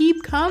just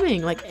keep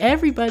coming. Like,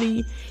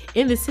 everybody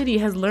in the city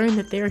has learned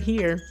that they're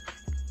here.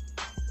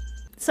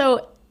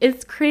 So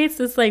it creates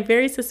this like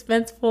very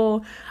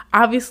suspenseful,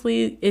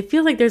 obviously it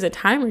feels like there's a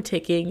timer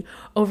ticking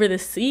over the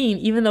scene,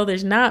 even though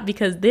there's not,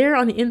 because they're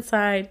on the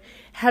inside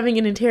having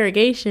an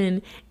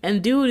interrogation,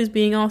 and dude is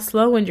being all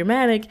slow and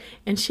dramatic,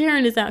 and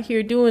Sharon is out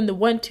here doing the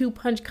 1-2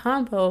 punch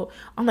combo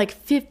on like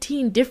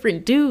 15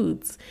 different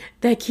dudes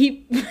that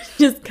keep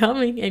just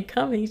coming and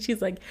coming.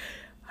 She's like,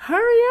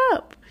 hurry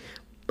up.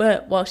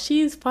 But while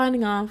she's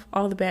fighting off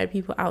all the bad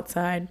people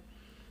outside,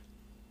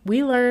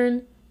 we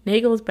learn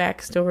Nagel's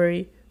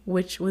backstory,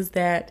 which was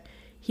that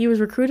he was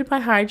recruited by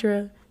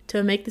Hydra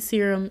to make the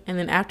serum, and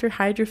then after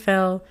Hydra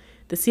fell,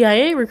 the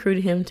CIA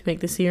recruited him to make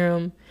the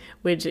serum,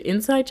 which,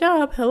 inside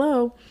job,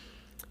 hello.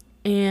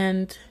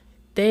 And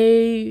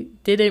they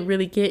didn't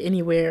really get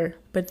anywhere.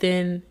 But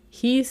then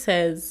he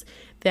says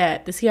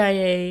that the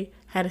CIA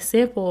had a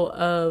sample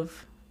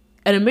of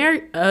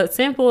a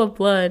sample of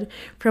blood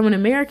from an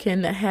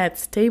American that had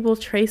stable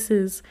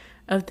traces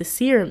of the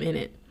serum in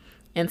it.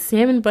 And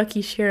Sam and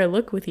Bucky share a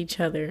look with each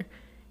other.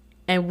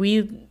 And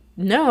we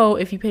know,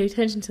 if you pay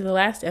attention to the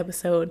last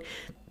episode,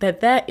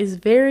 that is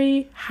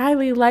very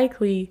highly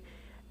likely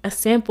a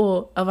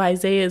sample of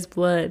Isaiah's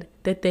blood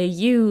that they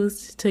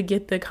used to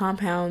get the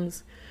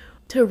compounds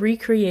to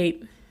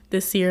recreate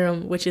the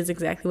serum, which is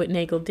exactly what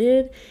Nagel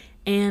did.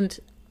 And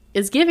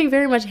is giving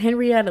very much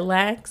Henrietta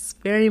Lacks,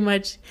 very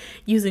much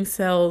using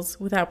cells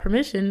without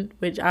permission,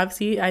 which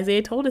obviously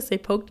Isaiah told us they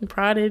poked and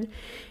prodded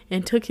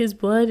and took his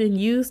blood and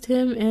used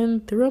him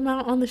and threw him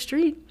out on the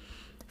street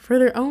for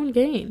their own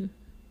gain.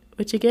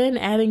 Which again,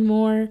 adding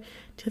more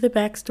to the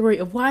backstory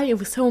of why it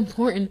was so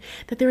important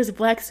that there was a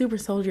black super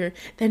soldier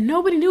that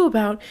nobody knew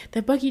about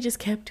that Bucky just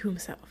kept to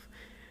himself.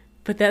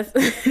 But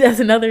that's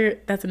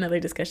another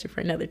discussion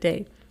for another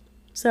day.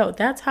 So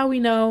that's how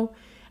we know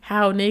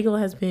how Nagel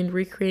has been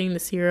recreating the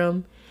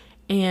serum.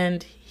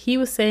 And he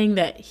was saying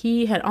that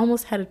he had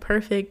almost had it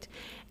perfect,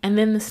 and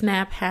then the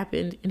snap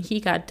happened and he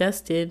got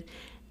dusted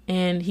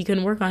and he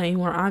couldn't work on it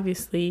anymore,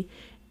 obviously.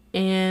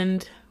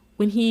 And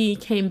when he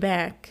came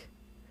back,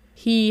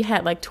 he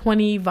had like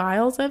 20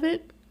 vials of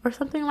it or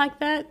something like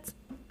that,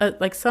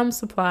 like some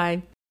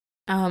supply.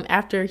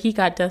 After he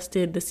got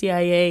dusted, the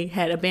CIA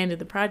had abandoned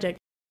the project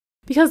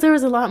because there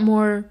was a lot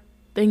more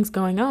things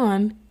going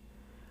on.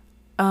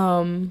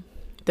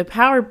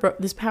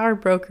 This power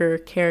broker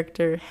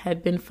character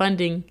had been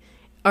funding,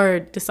 or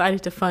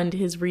decided to fund,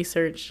 his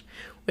research,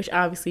 which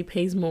obviously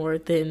pays more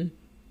than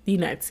the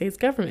United States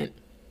government.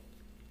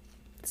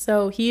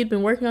 So he had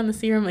been working on the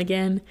serum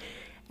again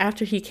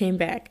after he came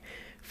back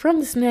from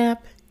the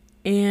snap,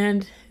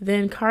 and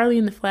then Carly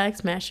and the Flag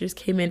Smashers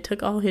came in,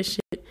 took all his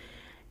shit,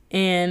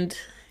 and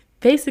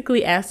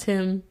basically asked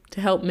him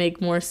to help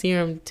make more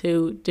serum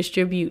to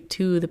distribute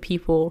to the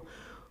people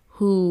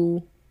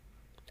who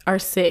are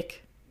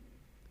sick.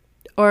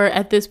 Or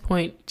at this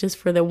point, just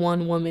for the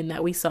one woman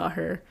that we saw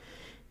her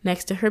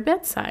next to her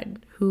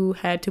bedside who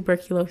had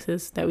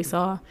tuberculosis that we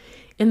saw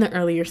in the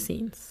earlier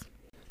scenes.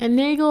 And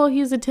Nagel,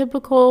 he's a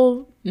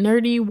typical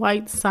nerdy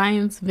white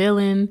science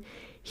villain.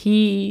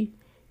 He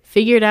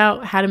figured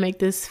out how to make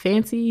the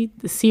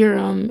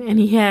serum, and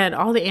he had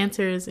all the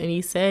answers, and he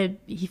said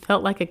he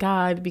felt like a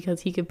god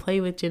because he could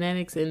play with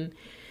genetics and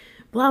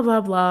blah,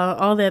 blah, blah,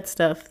 all that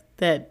stuff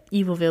that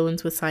evil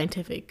villains with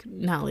scientific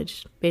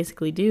knowledge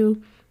basically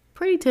do.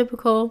 Pretty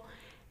typical.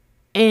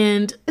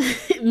 And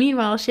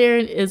meanwhile,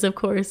 Sharon is, of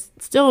course,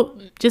 still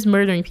just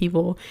murdering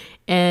people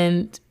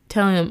and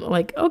telling them,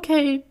 like,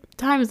 okay,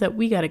 time is up,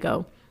 we gotta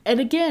go. And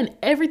again,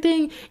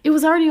 everything, it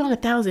was already on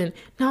 1,000.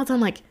 Now it's on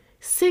like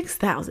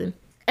 6,000.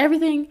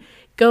 Everything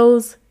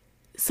goes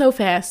so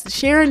fast.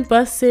 Sharon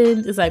busts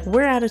in, is like,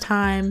 we're out of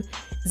time.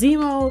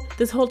 Zemo,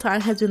 this whole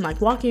time, has been like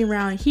walking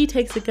around. He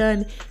takes a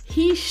gun.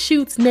 He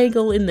shoots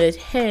Nagel in the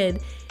head.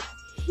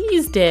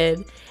 He's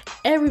dead.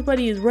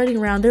 Everybody is running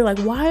around. They're like,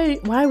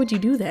 why would you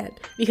do that?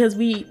 Because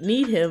we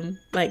need him,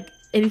 like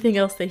anything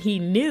else that he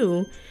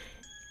knew.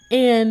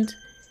 And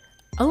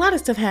a lot of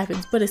stuff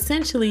happens, but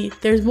essentially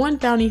there's one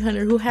bounty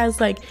hunter who has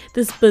like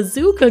this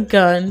bazooka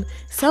gun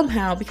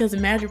somehow, because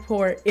in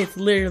Madripoor it's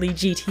literally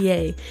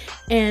GTA,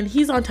 and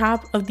he's on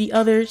top of the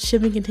other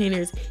shipping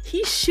containers.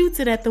 He shoots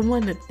it at the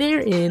one that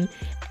they're in.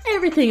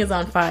 Everything is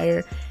on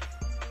fire.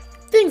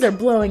 Things are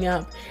blowing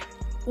up.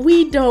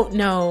 We don't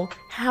know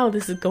how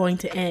this is going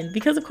to end,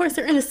 because of course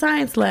they're in a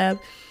science lab,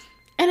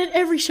 and in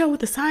every show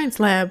with the science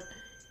lab,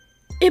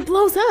 it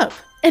blows up,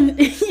 and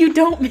you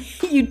don't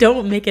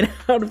make it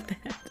out of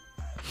that.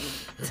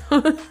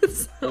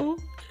 So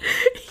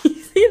you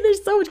see,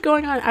 there's so much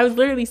going on. I was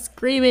literally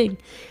screaming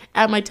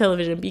at my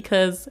television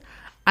because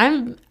I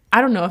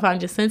don't know if I'm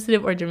just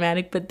sensitive or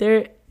dramatic, but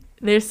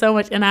there's so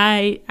much, and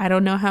I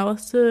don't know how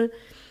else to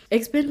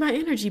expend my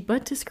energy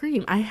but to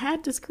scream. I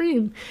had to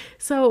scream.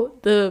 So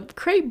the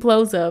crate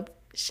blows up.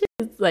 Shit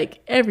is like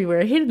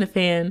everywhere, hitting the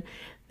fan.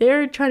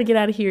 They're trying to get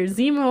out of here.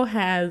 Zemo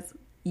has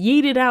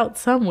yeeted out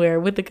somewhere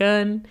with the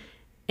gun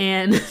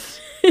and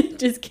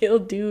just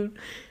killed dude.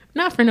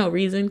 Not for no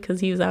reason,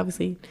 because he was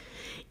obviously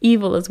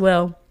evil as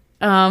well.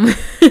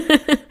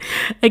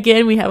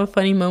 Again, we have a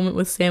funny moment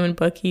with Sam and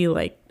Bucky,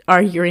 like,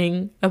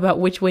 arguing about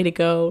which way to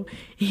go.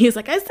 He's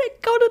like, I said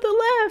go to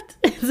the left.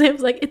 And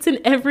Sam's like, it's in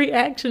every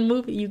action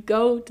movie. You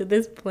go to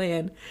this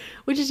plan,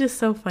 which is just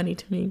so funny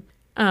to me.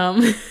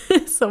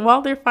 So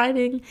while they're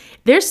fighting,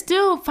 they're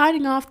still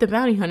fighting off the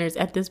bounty hunters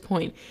at this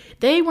point.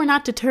 They were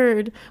not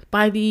deterred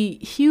by the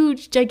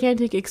huge,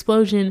 gigantic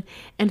explosion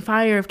and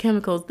fire of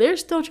chemicals. They're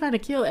still trying to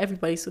kill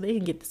everybody so they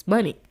can get this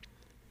money.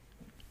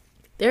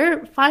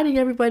 They're fighting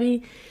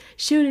everybody,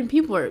 shooting.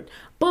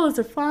 Bullets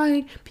are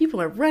flying.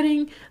 People are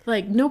running.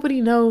 Like,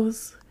 nobody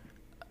knows.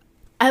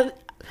 I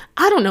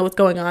don't know what's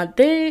going on.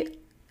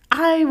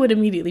 I would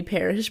immediately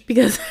perish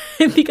because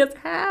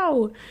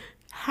how?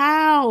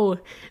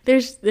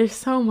 There's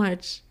so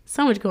much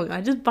going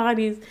on. Just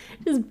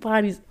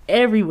bodies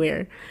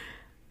everywhere.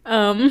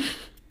 So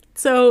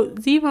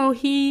Zemo,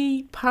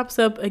 he pops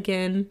up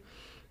again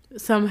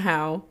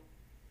somehow,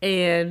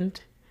 and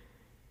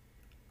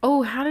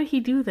Oh, how did he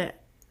do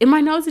that? In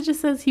my notes, it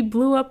just says he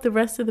blew up the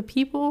rest of the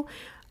people.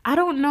 I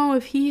don't know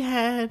if he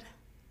had...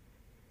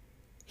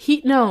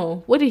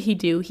 No, what did he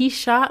do? He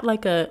shot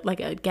like a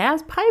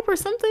gas pipe or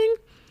something?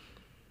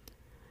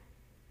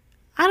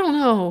 I don't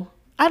know.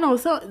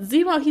 So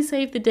Zemo, he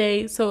saved the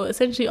day. So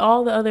essentially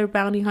all the other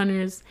bounty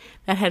hunters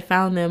that had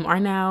found them are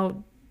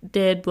now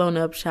dead, blown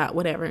up, shot,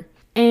 whatever.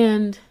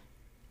 And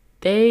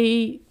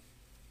the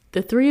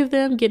three of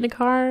them get in a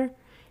car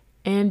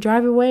and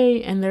drive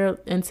away,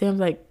 and Sam's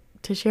like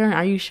to Sharon,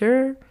 "Are you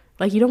sure?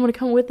 Like, you don't want to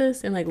come with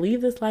us and like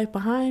leave this life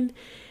behind?"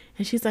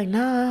 And she's like,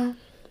 "Nah,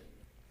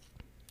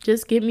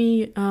 just get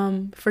me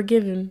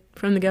forgiven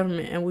from the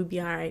government and we'll be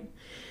all right."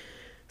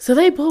 So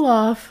they pull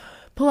off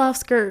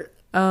skirt,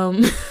 hop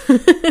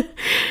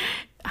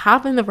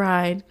in the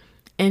ride,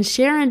 and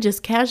Sharon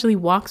just casually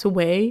walks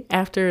away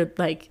after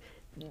like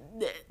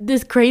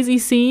this crazy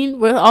scene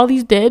with all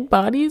these dead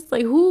bodies.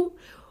 Like, who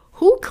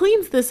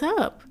cleans this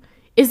up?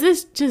 Is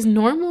this just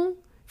normal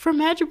for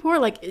Madripoor?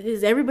 Like,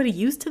 is everybody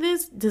used to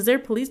this? Does their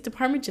police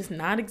department just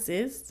not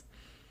exist?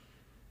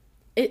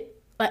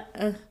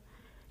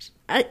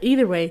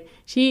 Either way,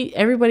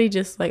 everybody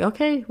just like,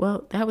 okay,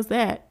 well, that was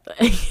that.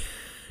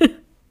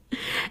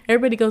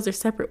 Everybody goes their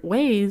separate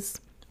ways,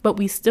 but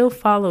we still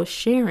follow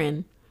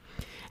Sharon.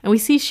 And we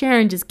see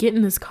Sharon just get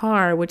in this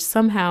car, which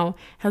somehow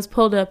has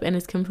pulled up and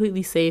is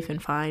completely safe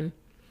and fine,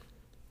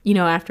 you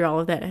know, after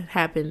all of that had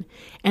happened.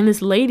 And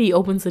this lady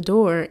opens the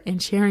door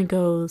and Sharon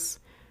goes,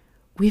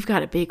 "We've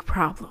got a big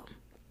problem."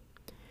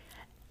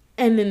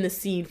 And then the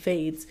scene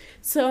fades.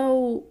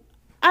 So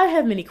I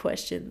have many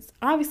questions.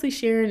 Obviously,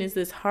 Sharon is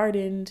this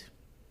hardened,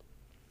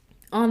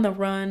 on the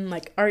run,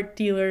 like art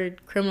dealer,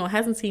 criminal,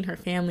 hasn't seen her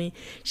family.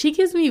 She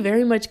gives me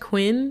very much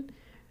Quinn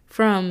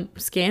from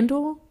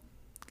Scandal.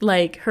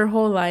 Like, her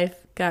whole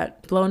life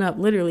got blown up,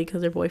 literally,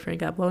 because her boyfriend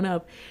got blown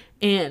up.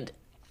 And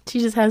she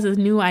just has this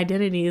new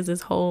identity as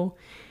this whole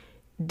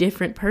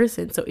different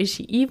person. So is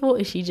she evil?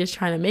 Is she just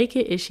trying to make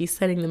it? Is she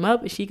setting them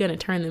up? Is she going to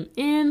turn them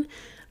in?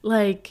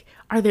 Like,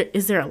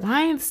 is their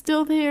alliance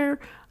still there?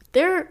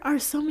 There are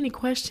so many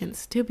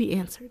questions to be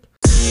answered.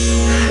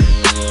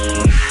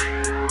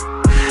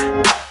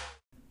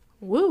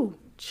 Woo,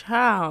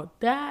 child,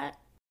 that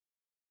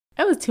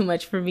was too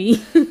much for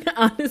me.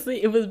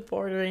 Honestly, it was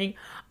bordering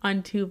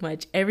on too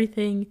much.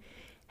 Everything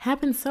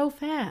happened so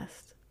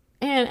fast.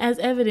 And as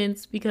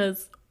evidence,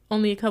 because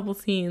only a couple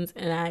scenes,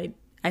 and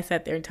I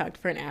sat there and talked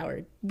for an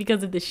hour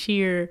because of the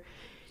sheer,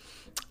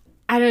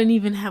 I don't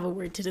even have a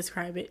word to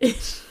describe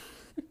it.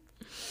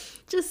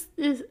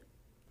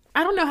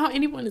 I don't know how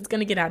anyone is going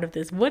to get out of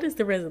this. What is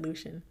the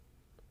resolution?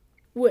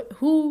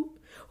 Who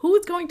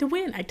is going to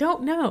win? I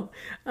don't know.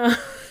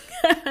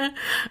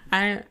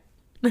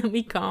 Let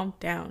me calm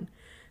down.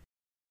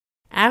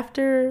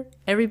 After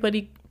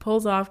everybody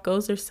pulls off,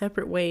 goes their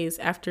separate ways,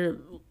 after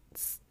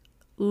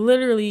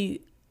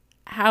literally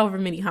however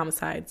many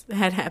homicides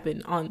had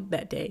happened on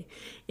that day,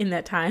 in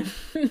that time,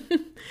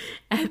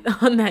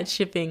 on that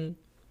shipping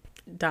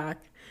dock,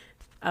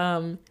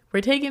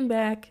 we're taken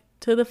back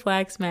to the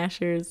Flag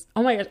Smashers.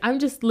 Oh my gosh, I'm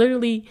just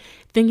literally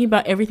thinking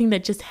about everything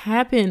that just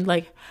happened.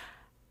 Like,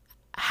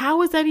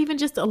 how is that even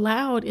just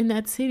allowed in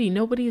that city?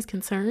 Nobody is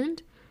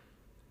concerned.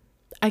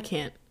 I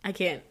can't.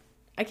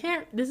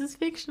 This is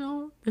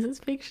fictional.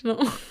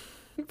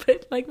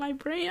 But like, my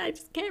brain, I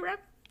just can't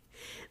wrap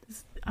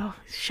this. Oh,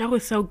 this show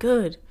is so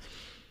good.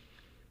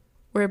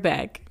 We're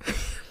back.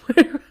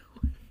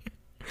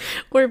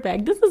 We're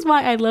back. This is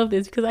why I love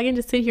this, because I can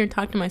just sit here and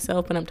talk to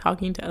myself, and I'm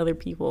talking to other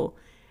people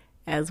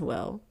as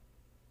well.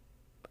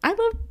 I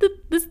love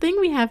this thing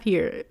we have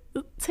here.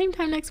 Same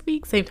time next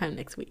week.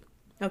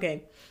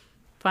 Okay,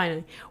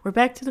 finally. We're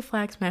back to the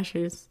Flag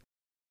Smashers.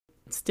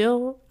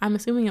 Still, I'm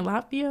assuming in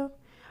Latvia.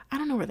 I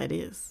don't know where that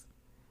is.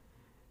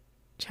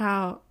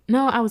 Child.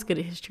 No, I was good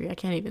at history. I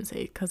can't even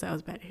say because I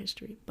was bad at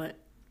history. But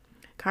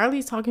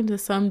Carly's talking to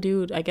some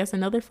dude. I guess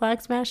another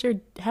Flag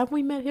Smasher. Have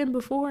we met him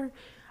before?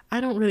 I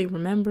don't really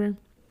remember.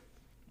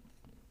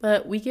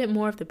 But we get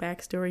more of the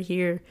backstory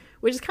here,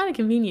 which is kind of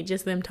convenient,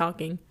 just them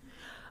talking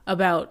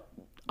about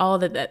all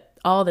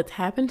that's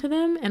happened to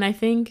them. And I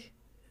think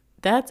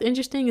that's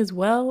interesting as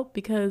well,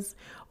 because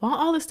while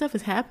all this stuff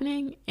is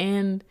happening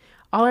and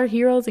all our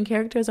heroes and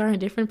characters are in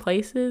different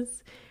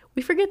places,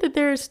 we forget that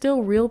there are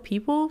still real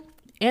people.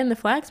 And the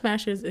Flag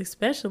Smashers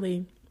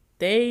especially,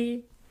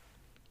 even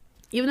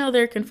though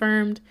they're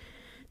confirmed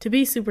to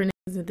be super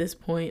niggas at this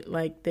point,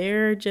 like,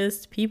 they're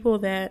just people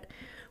that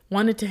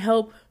wanted to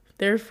help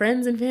their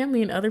friends and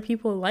family and other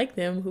people like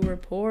them who were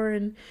poor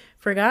and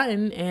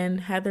forgotten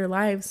and had their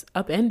lives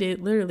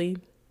upended literally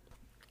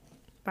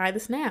by the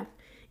snap.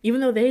 Even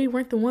though they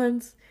weren't the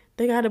ones,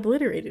 they got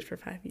obliterated for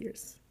 5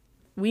 years.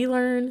 We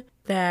learn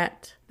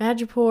that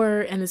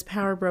Madripoor and this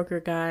power broker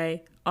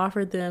guy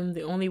offered them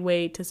the only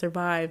way to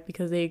survive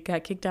because they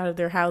got kicked out of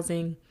their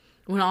housing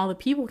when all the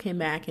people came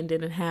back and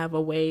didn't have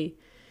a way,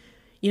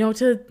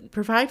 to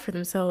provide for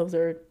themselves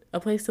or a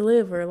place to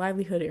live or a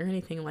livelihood or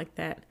anything like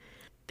that.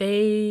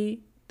 They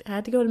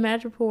had to go to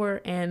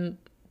Madripoor and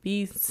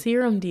be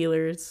serum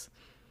dealers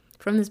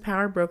from this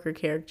power broker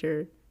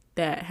character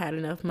that had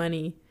enough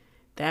money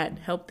that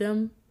helped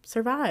them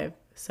survive.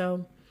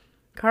 So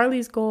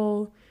Carly's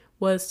goal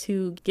was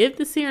to give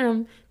the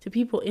serum to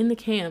people in the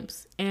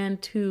camps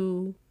and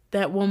to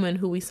that woman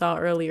who we saw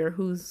earlier,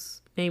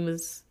 whose name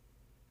was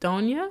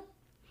Donya.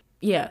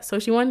 Yeah, so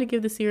she wanted to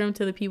give the serum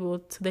to the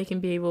people so they can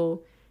be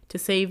able to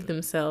save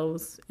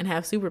themselves and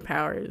have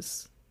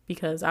superpowers.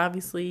 Because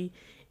obviously,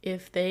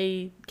 if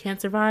they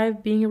can't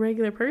survive being a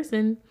regular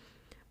person,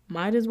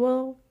 might as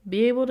well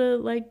be able to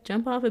like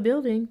jump off a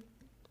building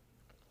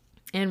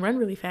and run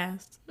really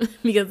fast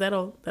because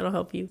that'll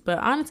help you. But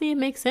honestly, it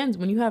makes sense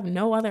when you have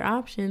no other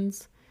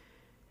options.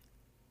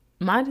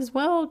 Might as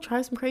well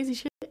try some crazy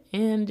shit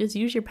and just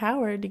use your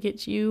power to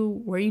get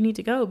you where you need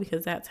to go,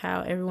 because that's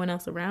how everyone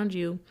else around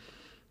you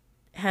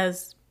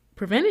has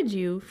prevented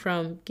you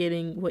from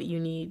getting what you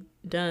need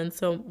done.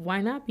 So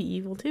why not be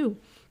evil too?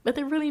 But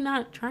they're really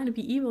not trying to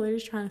be evil. They're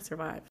just trying to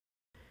survive.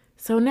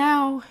 So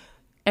now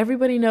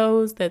everybody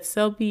knows that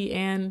Selby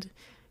and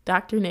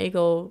Dr.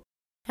 Nagel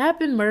have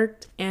been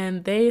murked,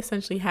 and they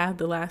essentially have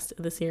the last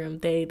of the serum.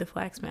 They, the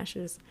Flag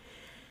Smashers.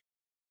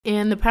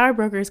 And the power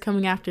broker is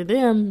coming after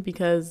them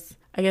because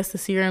I guess the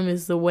serum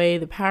is the way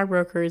the power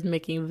broker is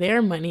making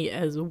their money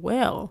as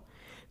well.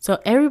 So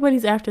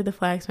everybody's after the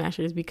Flag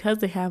Smashers because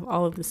they have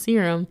all of the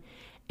serum,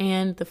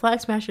 and the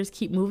Flag Smashers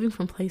keep moving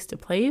from place to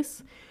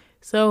place.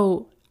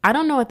 So I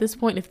don't know at this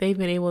point if they've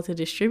been able to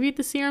distribute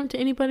the serum to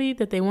anybody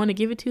that they want to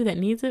give it to that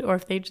needs it, or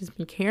if they've just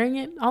been carrying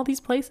it all these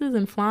places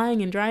and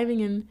flying and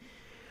driving and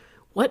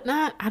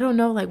whatnot. I don't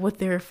know like what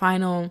their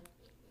final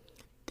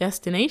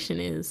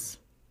destination is,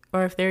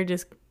 or if they're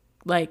just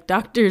like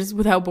Doctors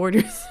Without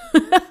Borders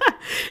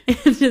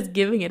and just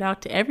giving it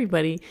out to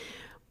everybody.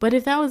 But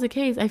if that was the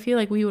case, I feel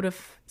like we would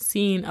have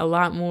seen a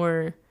lot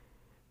more,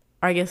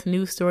 I guess,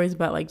 news stories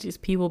about like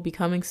just people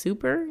becoming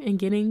super and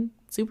getting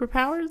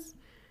superpowers.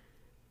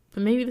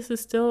 But maybe this is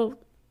still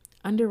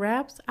under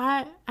wraps.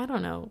 I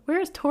don't know.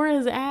 Where's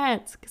Torres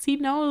at? Because he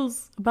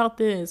knows about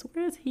this.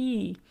 Where is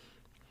he?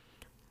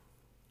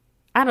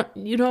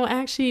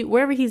 Actually,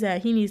 wherever he's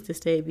at, he needs to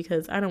stay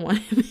because I don't want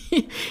him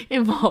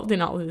involved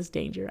in all of this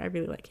danger. I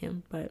really like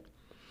him. But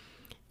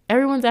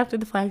everyone's after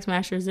the Flag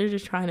Smashers. They're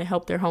just trying to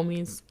help their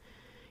homies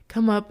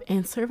come up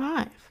and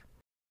survive.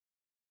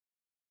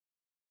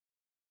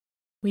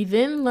 We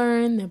then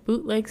learn that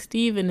Bootleg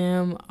Steve and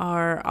them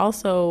are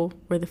also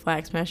where the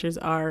Flag Smashers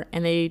are,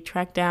 and they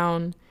track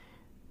down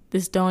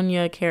this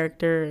Donya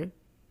character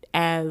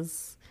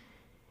as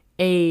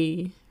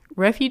a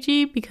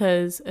refugee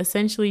because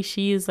essentially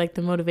she is like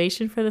the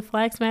motivation for the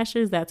Flag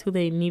Smashers. That's who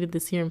they needed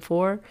the serum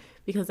for,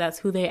 because that's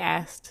who they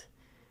asked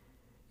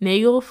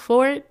Nagel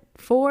for.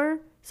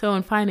 So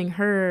in finding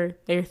her,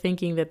 they're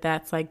thinking that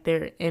that's like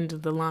their end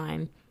of the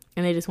line,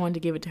 and they just wanted to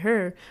give it to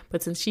her.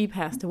 But since she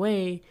passed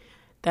away,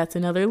 that's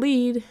another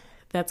lead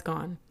that's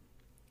gone.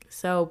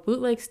 So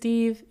Bootleg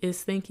Steve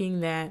is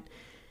thinking that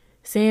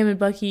Sam and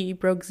Bucky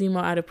broke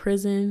Zemo out of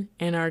prison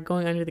and are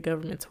going under the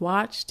government's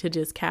watch to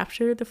just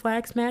capture the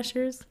Flag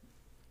Smashers,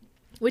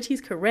 which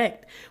he's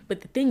correct.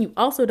 But the thing you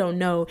also don't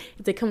know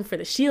is they come for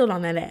the shield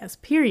on that ass,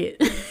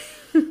 period.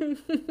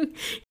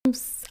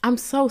 I'm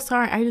so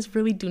sorry. I just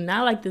really do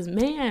not like this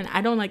man.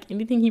 I don't like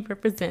anything he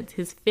represents.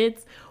 His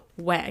fits,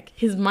 whack.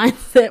 His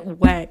mindset,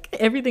 whack.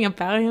 Everything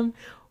about him,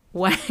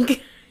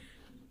 whack.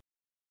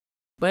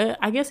 But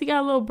I guess he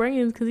got a little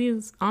brains because he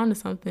was on to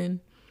something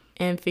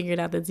and figured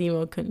out that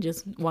Zemo couldn't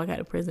just walk out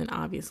of prison,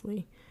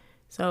 obviously.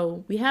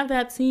 So we have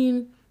that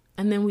scene.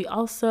 And then we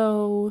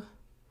also,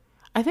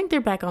 I think they're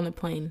back on the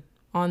plane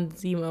on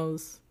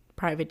Zemo's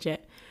private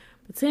jet.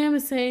 But Sam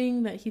is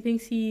saying that he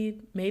thinks he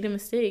made a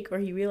mistake, or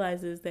he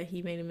realizes that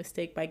he made a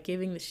mistake by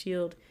giving the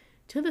shield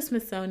to the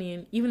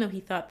Smithsonian, even though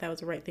he thought that was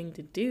the right thing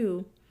to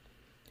do.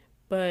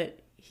 But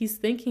he's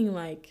thinking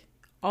like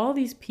all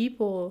these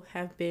people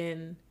have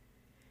been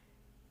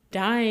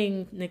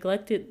dying,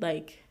 neglected,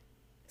 like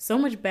so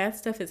much bad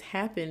stuff has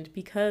happened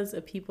because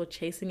of people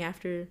chasing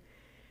after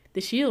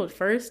the shield.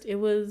 First it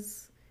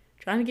was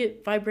trying to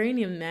get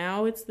vibranium,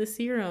 now it's the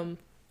serum.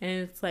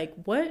 And it's like,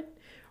 what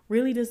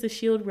really does the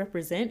shield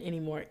represent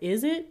anymore?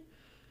 Is it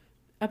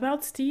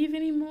about Steve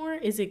anymore?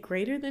 Is it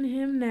greater than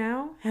him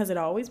now? Has it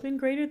always been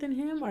greater than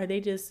him? Are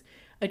they just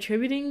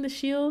attributing the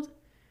shield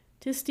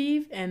to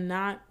Steve and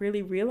not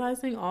really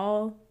realizing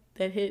all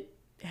that it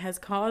has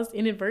caused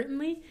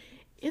inadvertently?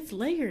 It's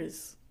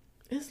layers.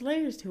 It's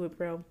layers to it,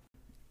 bro.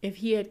 If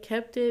he had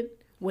kept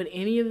it, would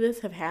any of this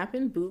have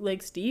happened?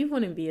 Bootleg Steve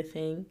wouldn't be a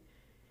thing.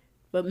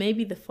 But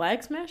maybe the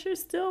Flag Smashers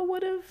still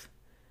would have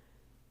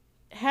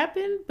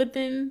happened. But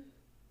then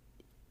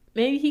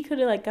maybe he could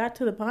have like got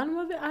to the bottom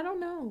of it. I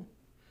don't know.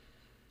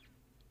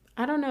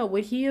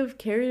 Would he have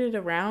carried it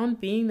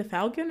around being the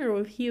Falcon, or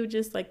would he have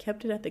just like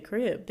kept it at the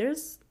crib?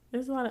 There's a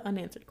lot of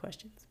unanswered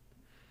questions.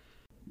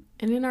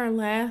 And in our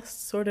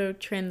last sort of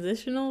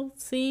transitional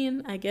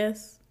scene, I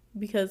guess,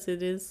 because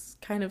it is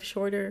kind of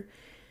shorter,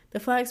 the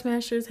Flag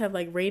Smashers have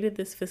like raided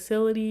this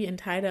facility and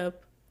tied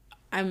up,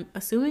 I'm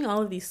assuming,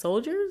 all of these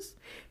soldiers,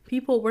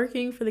 people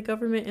working for the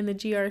government and the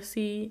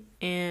GRC,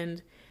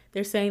 and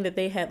they're saying that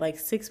they had like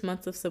 6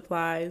 months of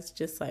supplies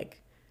just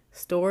like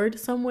stored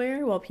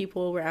somewhere while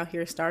people were out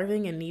here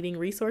starving and needing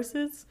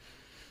resources.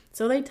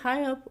 So they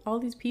tie up all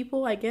these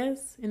people, I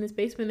guess, in this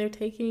basement. They're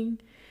taking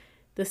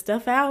the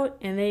stuff out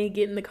and they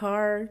get in the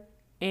car,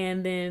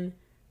 and then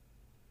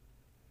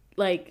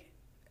like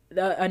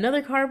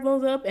another car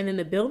blows up, and then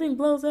the building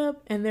blows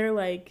up, and they're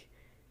like,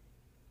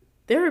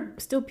 there are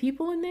still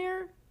people in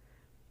there,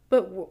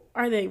 but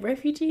are they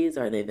refugees?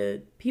 Are they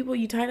the people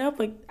you tied up?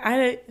 Like,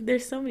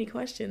 there's so many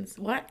questions.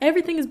 Why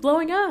everything is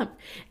blowing up?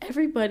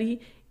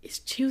 Everybody is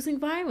choosing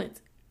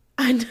violence.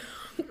 I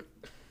know.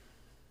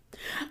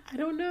 I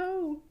don't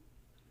know.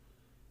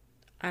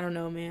 I don't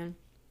know, man.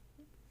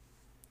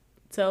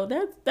 So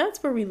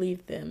that's where we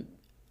leave them.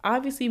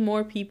 Obviously,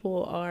 more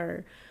people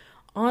are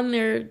on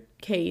their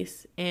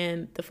case,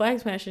 and the Flag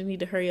Smashers need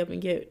to hurry up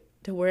and get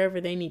to wherever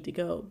they need to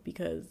go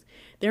because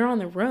they're on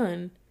the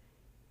run.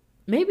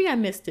 Maybe I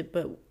missed it,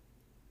 but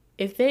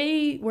if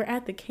they were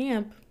at the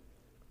camp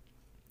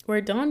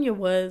where Donya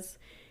was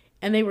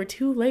and they were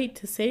too late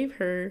to save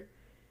her,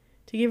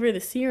 to give her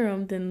the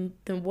serum, then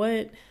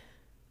what?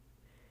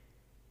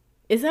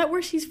 Is that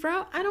where she's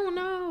from? I don't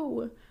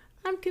know.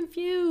 I'm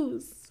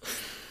confused.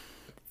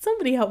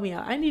 Somebody help me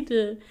out. I need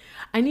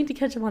to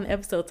catch up on the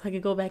episode so I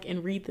can go back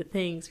and read the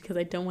things because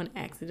I don't want to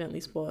accidentally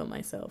spoil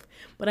myself.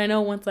 But I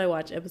know once I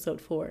watch episode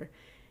 4,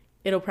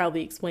 it'll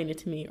probably explain it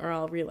to me, or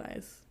I'll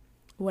realize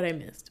what I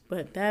missed.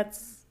 But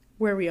that's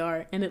where we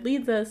are. And it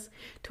leads us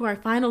to our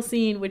final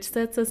scene, which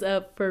sets us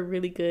up for a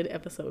really good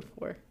episode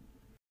 4.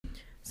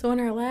 So in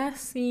our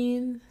last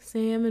scene,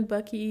 Sam and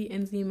Bucky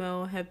and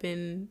Zemo have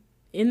been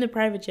in the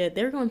private jet.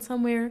 They're going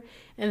somewhere,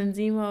 and then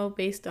Zemo,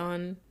 based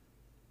on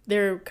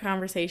their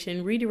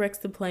conversation,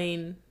 redirects the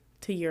plane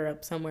to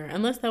Europe somewhere.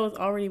 Unless that was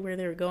already where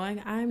they were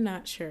going, I'm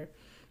not sure.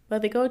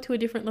 But they go to a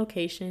different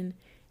location,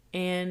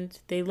 and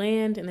they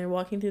land, and they're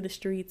walking through the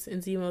streets,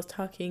 and Zemo's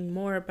talking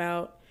more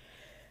about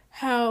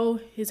how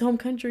his home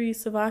country,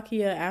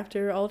 Slovakia,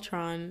 after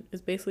Ultron,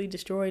 is basically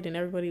destroyed, and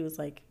everybody was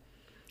like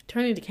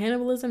turning to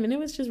cannibalism, and it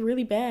was just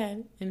really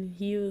bad. And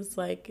he was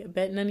like, I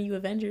bet none of you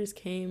Avengers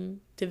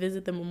came to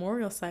visit the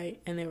memorial site.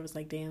 And they was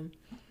like, damn,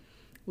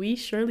 we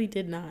surely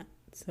did not.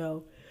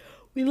 So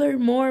we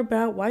learn more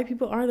about why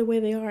people are the way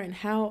they are and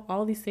how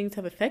all these things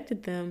have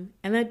affected them.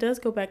 And that does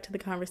go back to the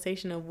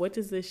conversation of what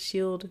does this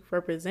shield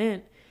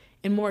represent?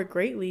 And more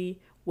greatly,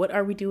 what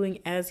are we doing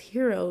as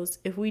heroes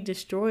if we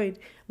destroyed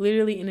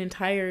literally an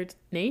entire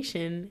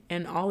nation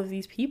and all of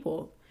these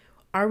people?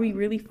 Are we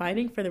really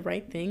fighting for the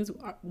right things?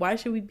 Why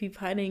should we be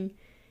fighting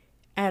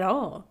at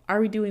all? Are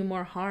we doing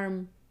more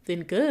harm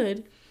than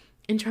good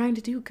and trying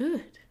to do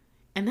good?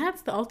 And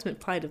that's the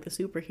ultimate plight of the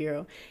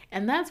superhero.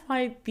 And that's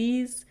why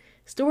these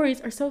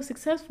stories are so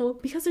successful,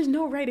 because there's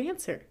no right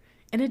answer.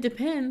 And it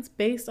depends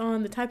based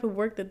on the type of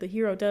work that the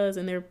hero does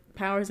and their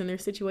powers and their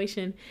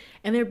situation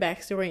and their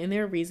backstory and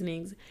their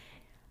reasonings.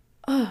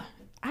 I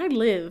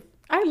live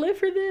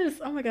for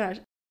this. Oh my gosh.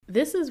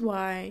 This is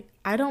why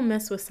I don't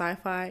mess with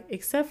sci-fi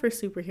except for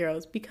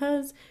superheroes,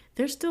 because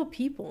they're still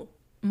people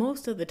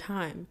most of the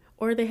time,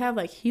 or they have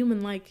like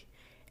human-like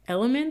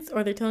elements,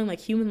 or they're telling like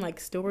human-like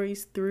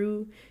stories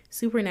through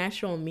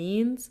supernatural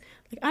means.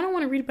 Like, I don't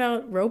want to read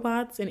about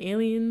robots and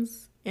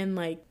aliens and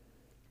like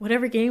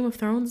whatever Game of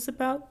Thrones is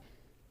about.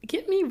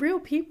 Give me real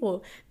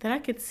people that I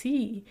could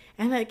see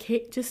and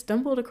that just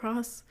stumbled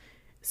across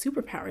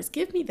superpowers.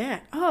 Give me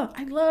that. Oh,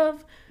 I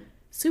love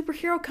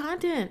superhero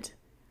content.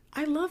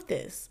 I love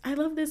this. I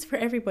love this for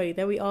everybody,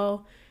 that we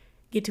all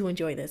get to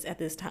enjoy this at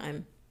this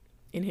time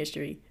in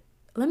history.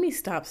 Let me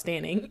stop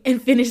standing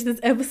and finish this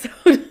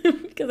episode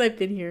because I've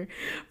been here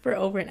for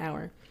over an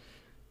hour.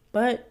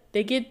 But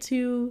they get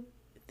to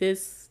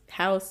this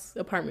house,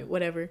 apartment,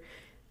 whatever,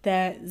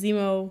 that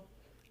Zemo,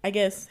 I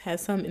guess, has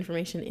some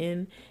information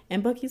in.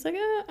 And Bucky's like,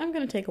 I'm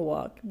going to take a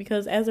walk.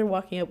 Because as they're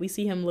walking up, we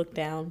see him look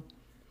down.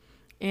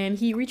 And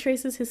he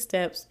retraces his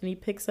steps and he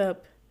picks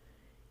up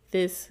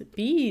this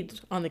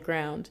bead on the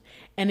ground.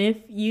 And if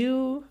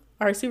you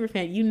are a super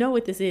fan, you know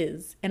what this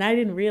is. And I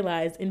didn't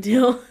realize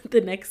until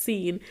the next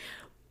scene.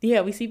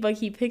 Yeah, we see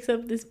Bucky picks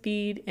up this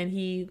bead and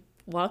he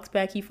walks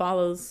back. He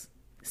follows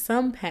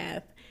some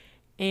path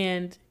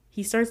and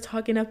he starts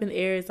talking up in the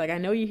air. It's like, I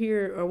know you're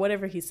here, or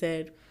whatever he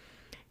said.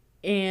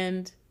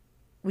 And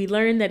we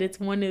learn that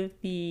it's one of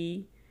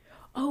the,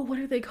 what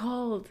are they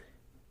called?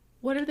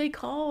 What are they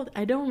called?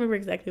 I don't remember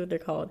exactly what they're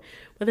called,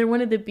 but they're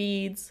one of the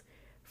beads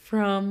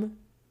from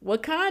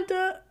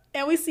Wakanda.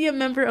 And we see a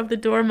member of the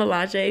Dora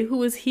Milaje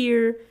who is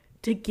here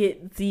to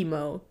get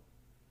Zemo.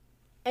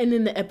 And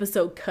then the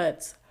episode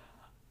cuts.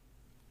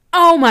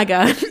 Oh my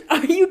God.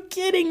 Are you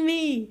kidding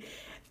me?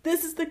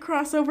 This is the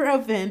crossover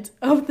event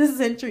of the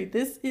century.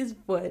 This is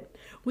what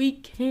we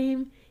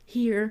came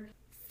here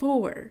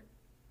for.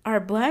 Our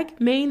Black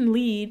main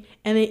lead,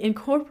 and they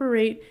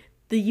incorporate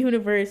the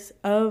universe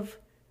of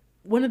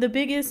one of the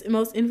biggest and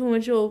most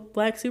influential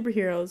Black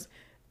superheroes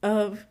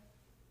of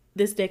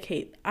this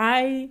decade.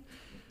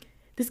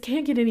 This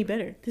can't get any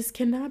better. This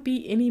cannot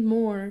be any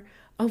more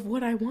of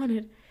what I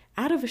wanted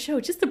out of a show.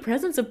 Just the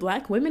presence of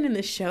Black women in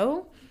this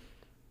show.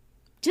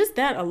 Just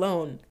that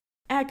alone.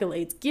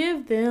 Accolades.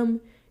 Give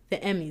them the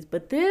Emmys.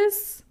 But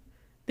this,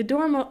 the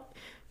Dormo,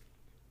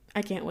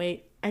 I can't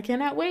wait. I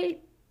cannot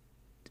wait.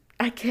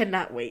 I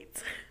cannot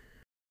wait.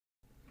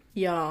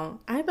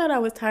 Y'all, I thought I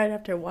was tired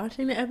after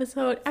watching the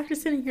episode, after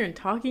sitting here and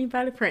talking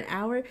about it for an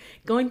hour,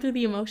 going through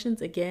the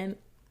emotions again.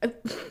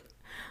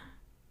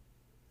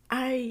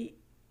 I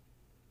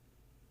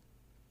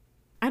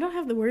don't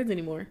have the words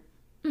anymore.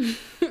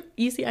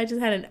 You see, I just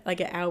had an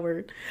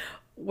hour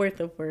worth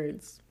of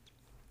words.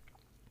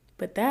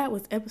 But that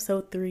was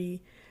episode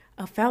 3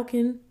 of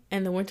Falcon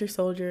and the Winter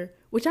Soldier,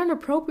 which I'm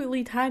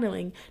appropriately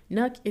titling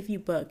Knuck If You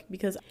Buck,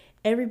 because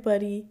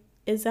everybody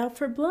is out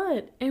for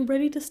blood and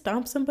ready to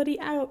stomp somebody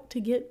out to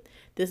get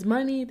this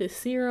money, this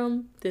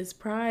serum, this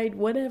pride,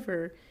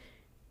 whatever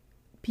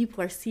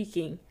people are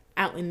seeking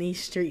out in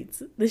these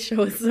streets. This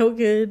show is so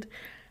good.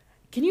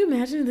 Can you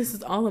imagine if this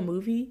is all a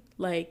movie?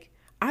 Like,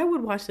 I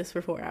would watch this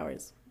for 4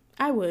 hours.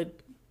 I would.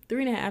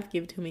 3.5,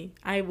 give it to me.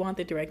 I want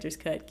the director's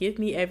cut. Give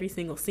me every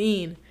single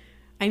scene.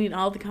 I need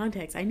all the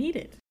context. I need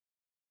it.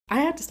 I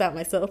had to stop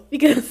myself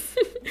because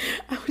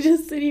I would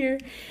just sit here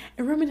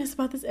and reminisce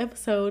about this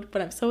episode,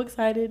 but I'm so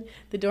excited.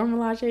 The Dora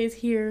Milaje is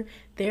here.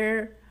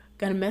 They're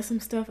going to mess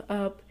some stuff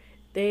up.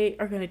 They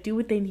are going to do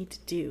what they need to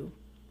do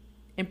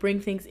and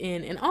bring things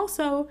in. And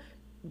also,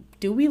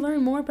 do we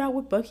learn more about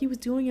what Bucky was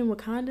doing in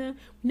Wakanda?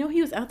 We know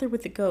he was out there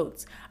with the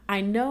goats.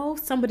 I know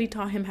somebody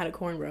taught him how to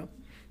cornrow.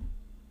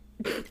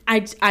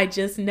 I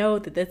just know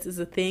that this is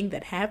a thing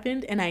that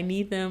happened, and I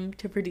need them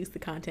to produce the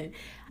content.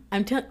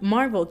 I'm telling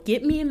Marvel,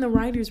 get me in the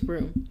writer's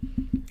room.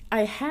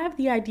 I have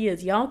the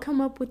ideas. Y'all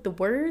come up with the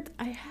words.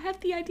 I have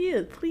the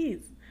ideas,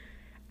 please.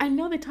 I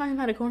know they taught him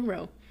how to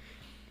cornrow.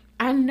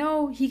 I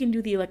know he can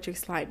do the electric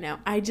slide now.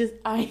 I just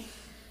know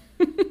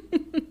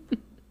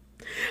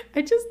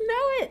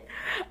it.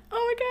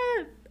 Oh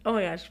my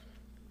gosh.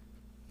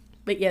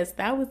 But yes,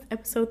 that was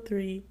episode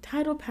 3,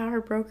 titled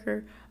Power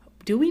Broker.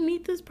 Do we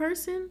meet this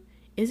person?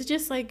 Is it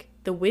just like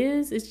The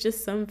Wiz? It's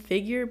just some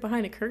figure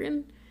behind a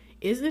curtain?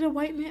 Is it a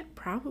white man?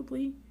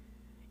 Probably.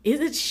 Is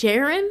it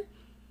Sharon?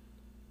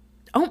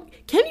 Oh,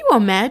 can you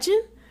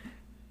imagine?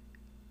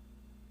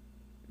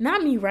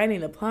 Not me writing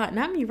the plot.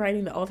 Not me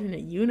writing the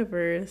alternate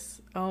universe.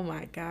 Oh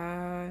my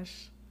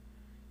gosh.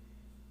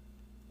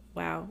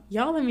 Wow.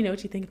 Y'all let me know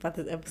what you think about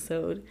this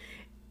episode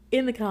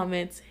in the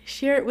comments.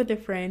 Share it with a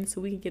friend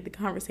so we can get the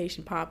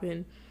conversation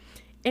popping.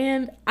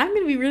 And I'm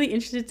going to be really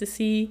interested to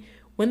see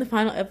when the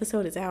final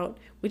episode is out,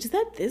 which is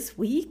that this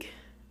week?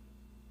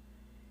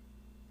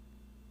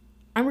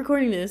 I'm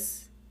recording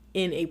this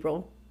in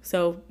April.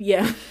 So,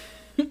 yeah.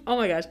 Oh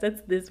my gosh,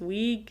 that's this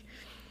week.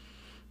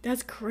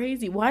 That's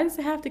crazy. Why does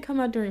it have to come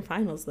out during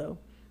finals, though?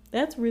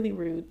 That's really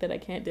rude that I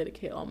can't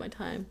dedicate all my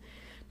time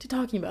to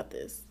talking about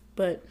this.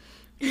 But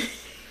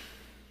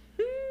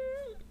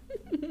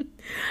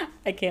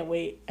I can't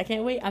wait.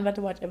 I'm about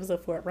to watch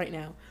episode 4 right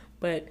now.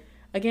 But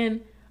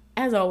again,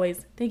 as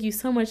always, thank you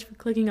so much for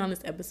clicking on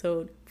this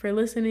episode, for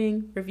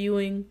listening,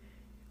 reviewing,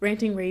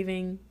 ranting,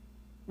 raving,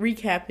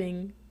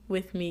 recapping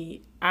with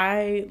me.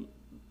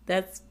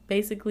 That's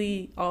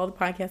basically all the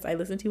podcasts I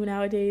listen to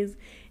nowadays,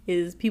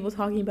 is people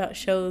talking about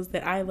shows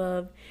that I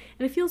love,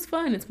 and it feels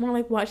fun. It's more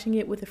like watching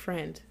it with a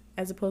friend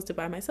as opposed to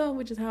by myself,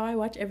 which is how I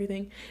watch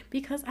everything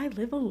because I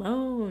live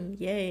alone.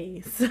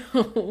 Yay.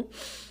 So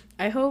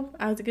I hope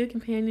I was a good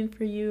companion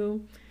for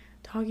you,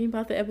 talking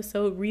about the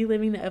episode,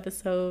 reliving the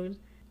episode.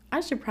 I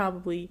should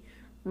probably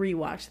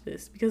rewatch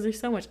this because there's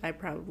so much I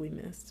probably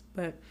missed,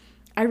 but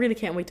I really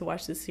can't wait to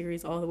watch this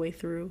series all the way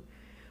through.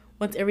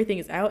 Once everything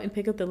is out and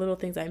pick up the little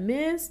things I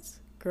missed,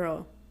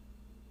 girl,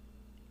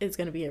 it's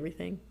going to be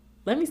everything.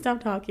 Let me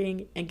stop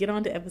talking and get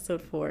on to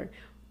episode 4.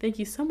 Thank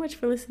you so much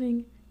for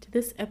listening to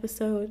this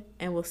episode,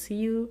 and we'll see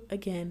you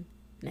again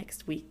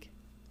next week.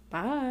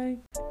 Bye.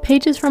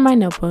 Pages from My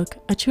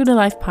Notebook, a true to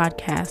life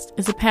podcast,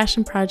 is a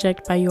passion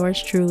project by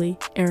yours truly,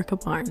 Erica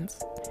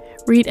Barnes.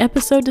 Read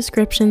episode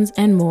descriptions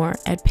and more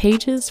at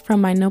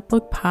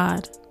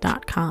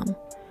pagesfrommynotebookpod.com.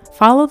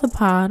 Follow the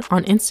pod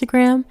on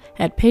Instagram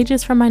at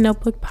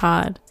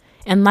pagesfrommynotebookpod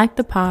and like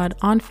the pod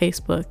on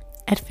Facebook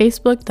at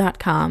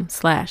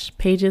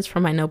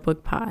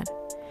facebook.com/pagesfrommynotebookpod.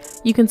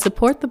 You can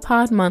support the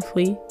pod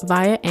monthly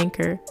via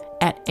Anchor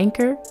at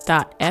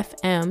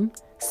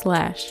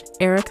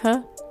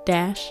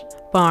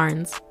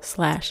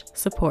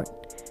anchor.fm/Erica-Barnes/support.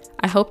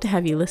 I hope to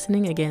have you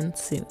listening again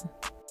soon.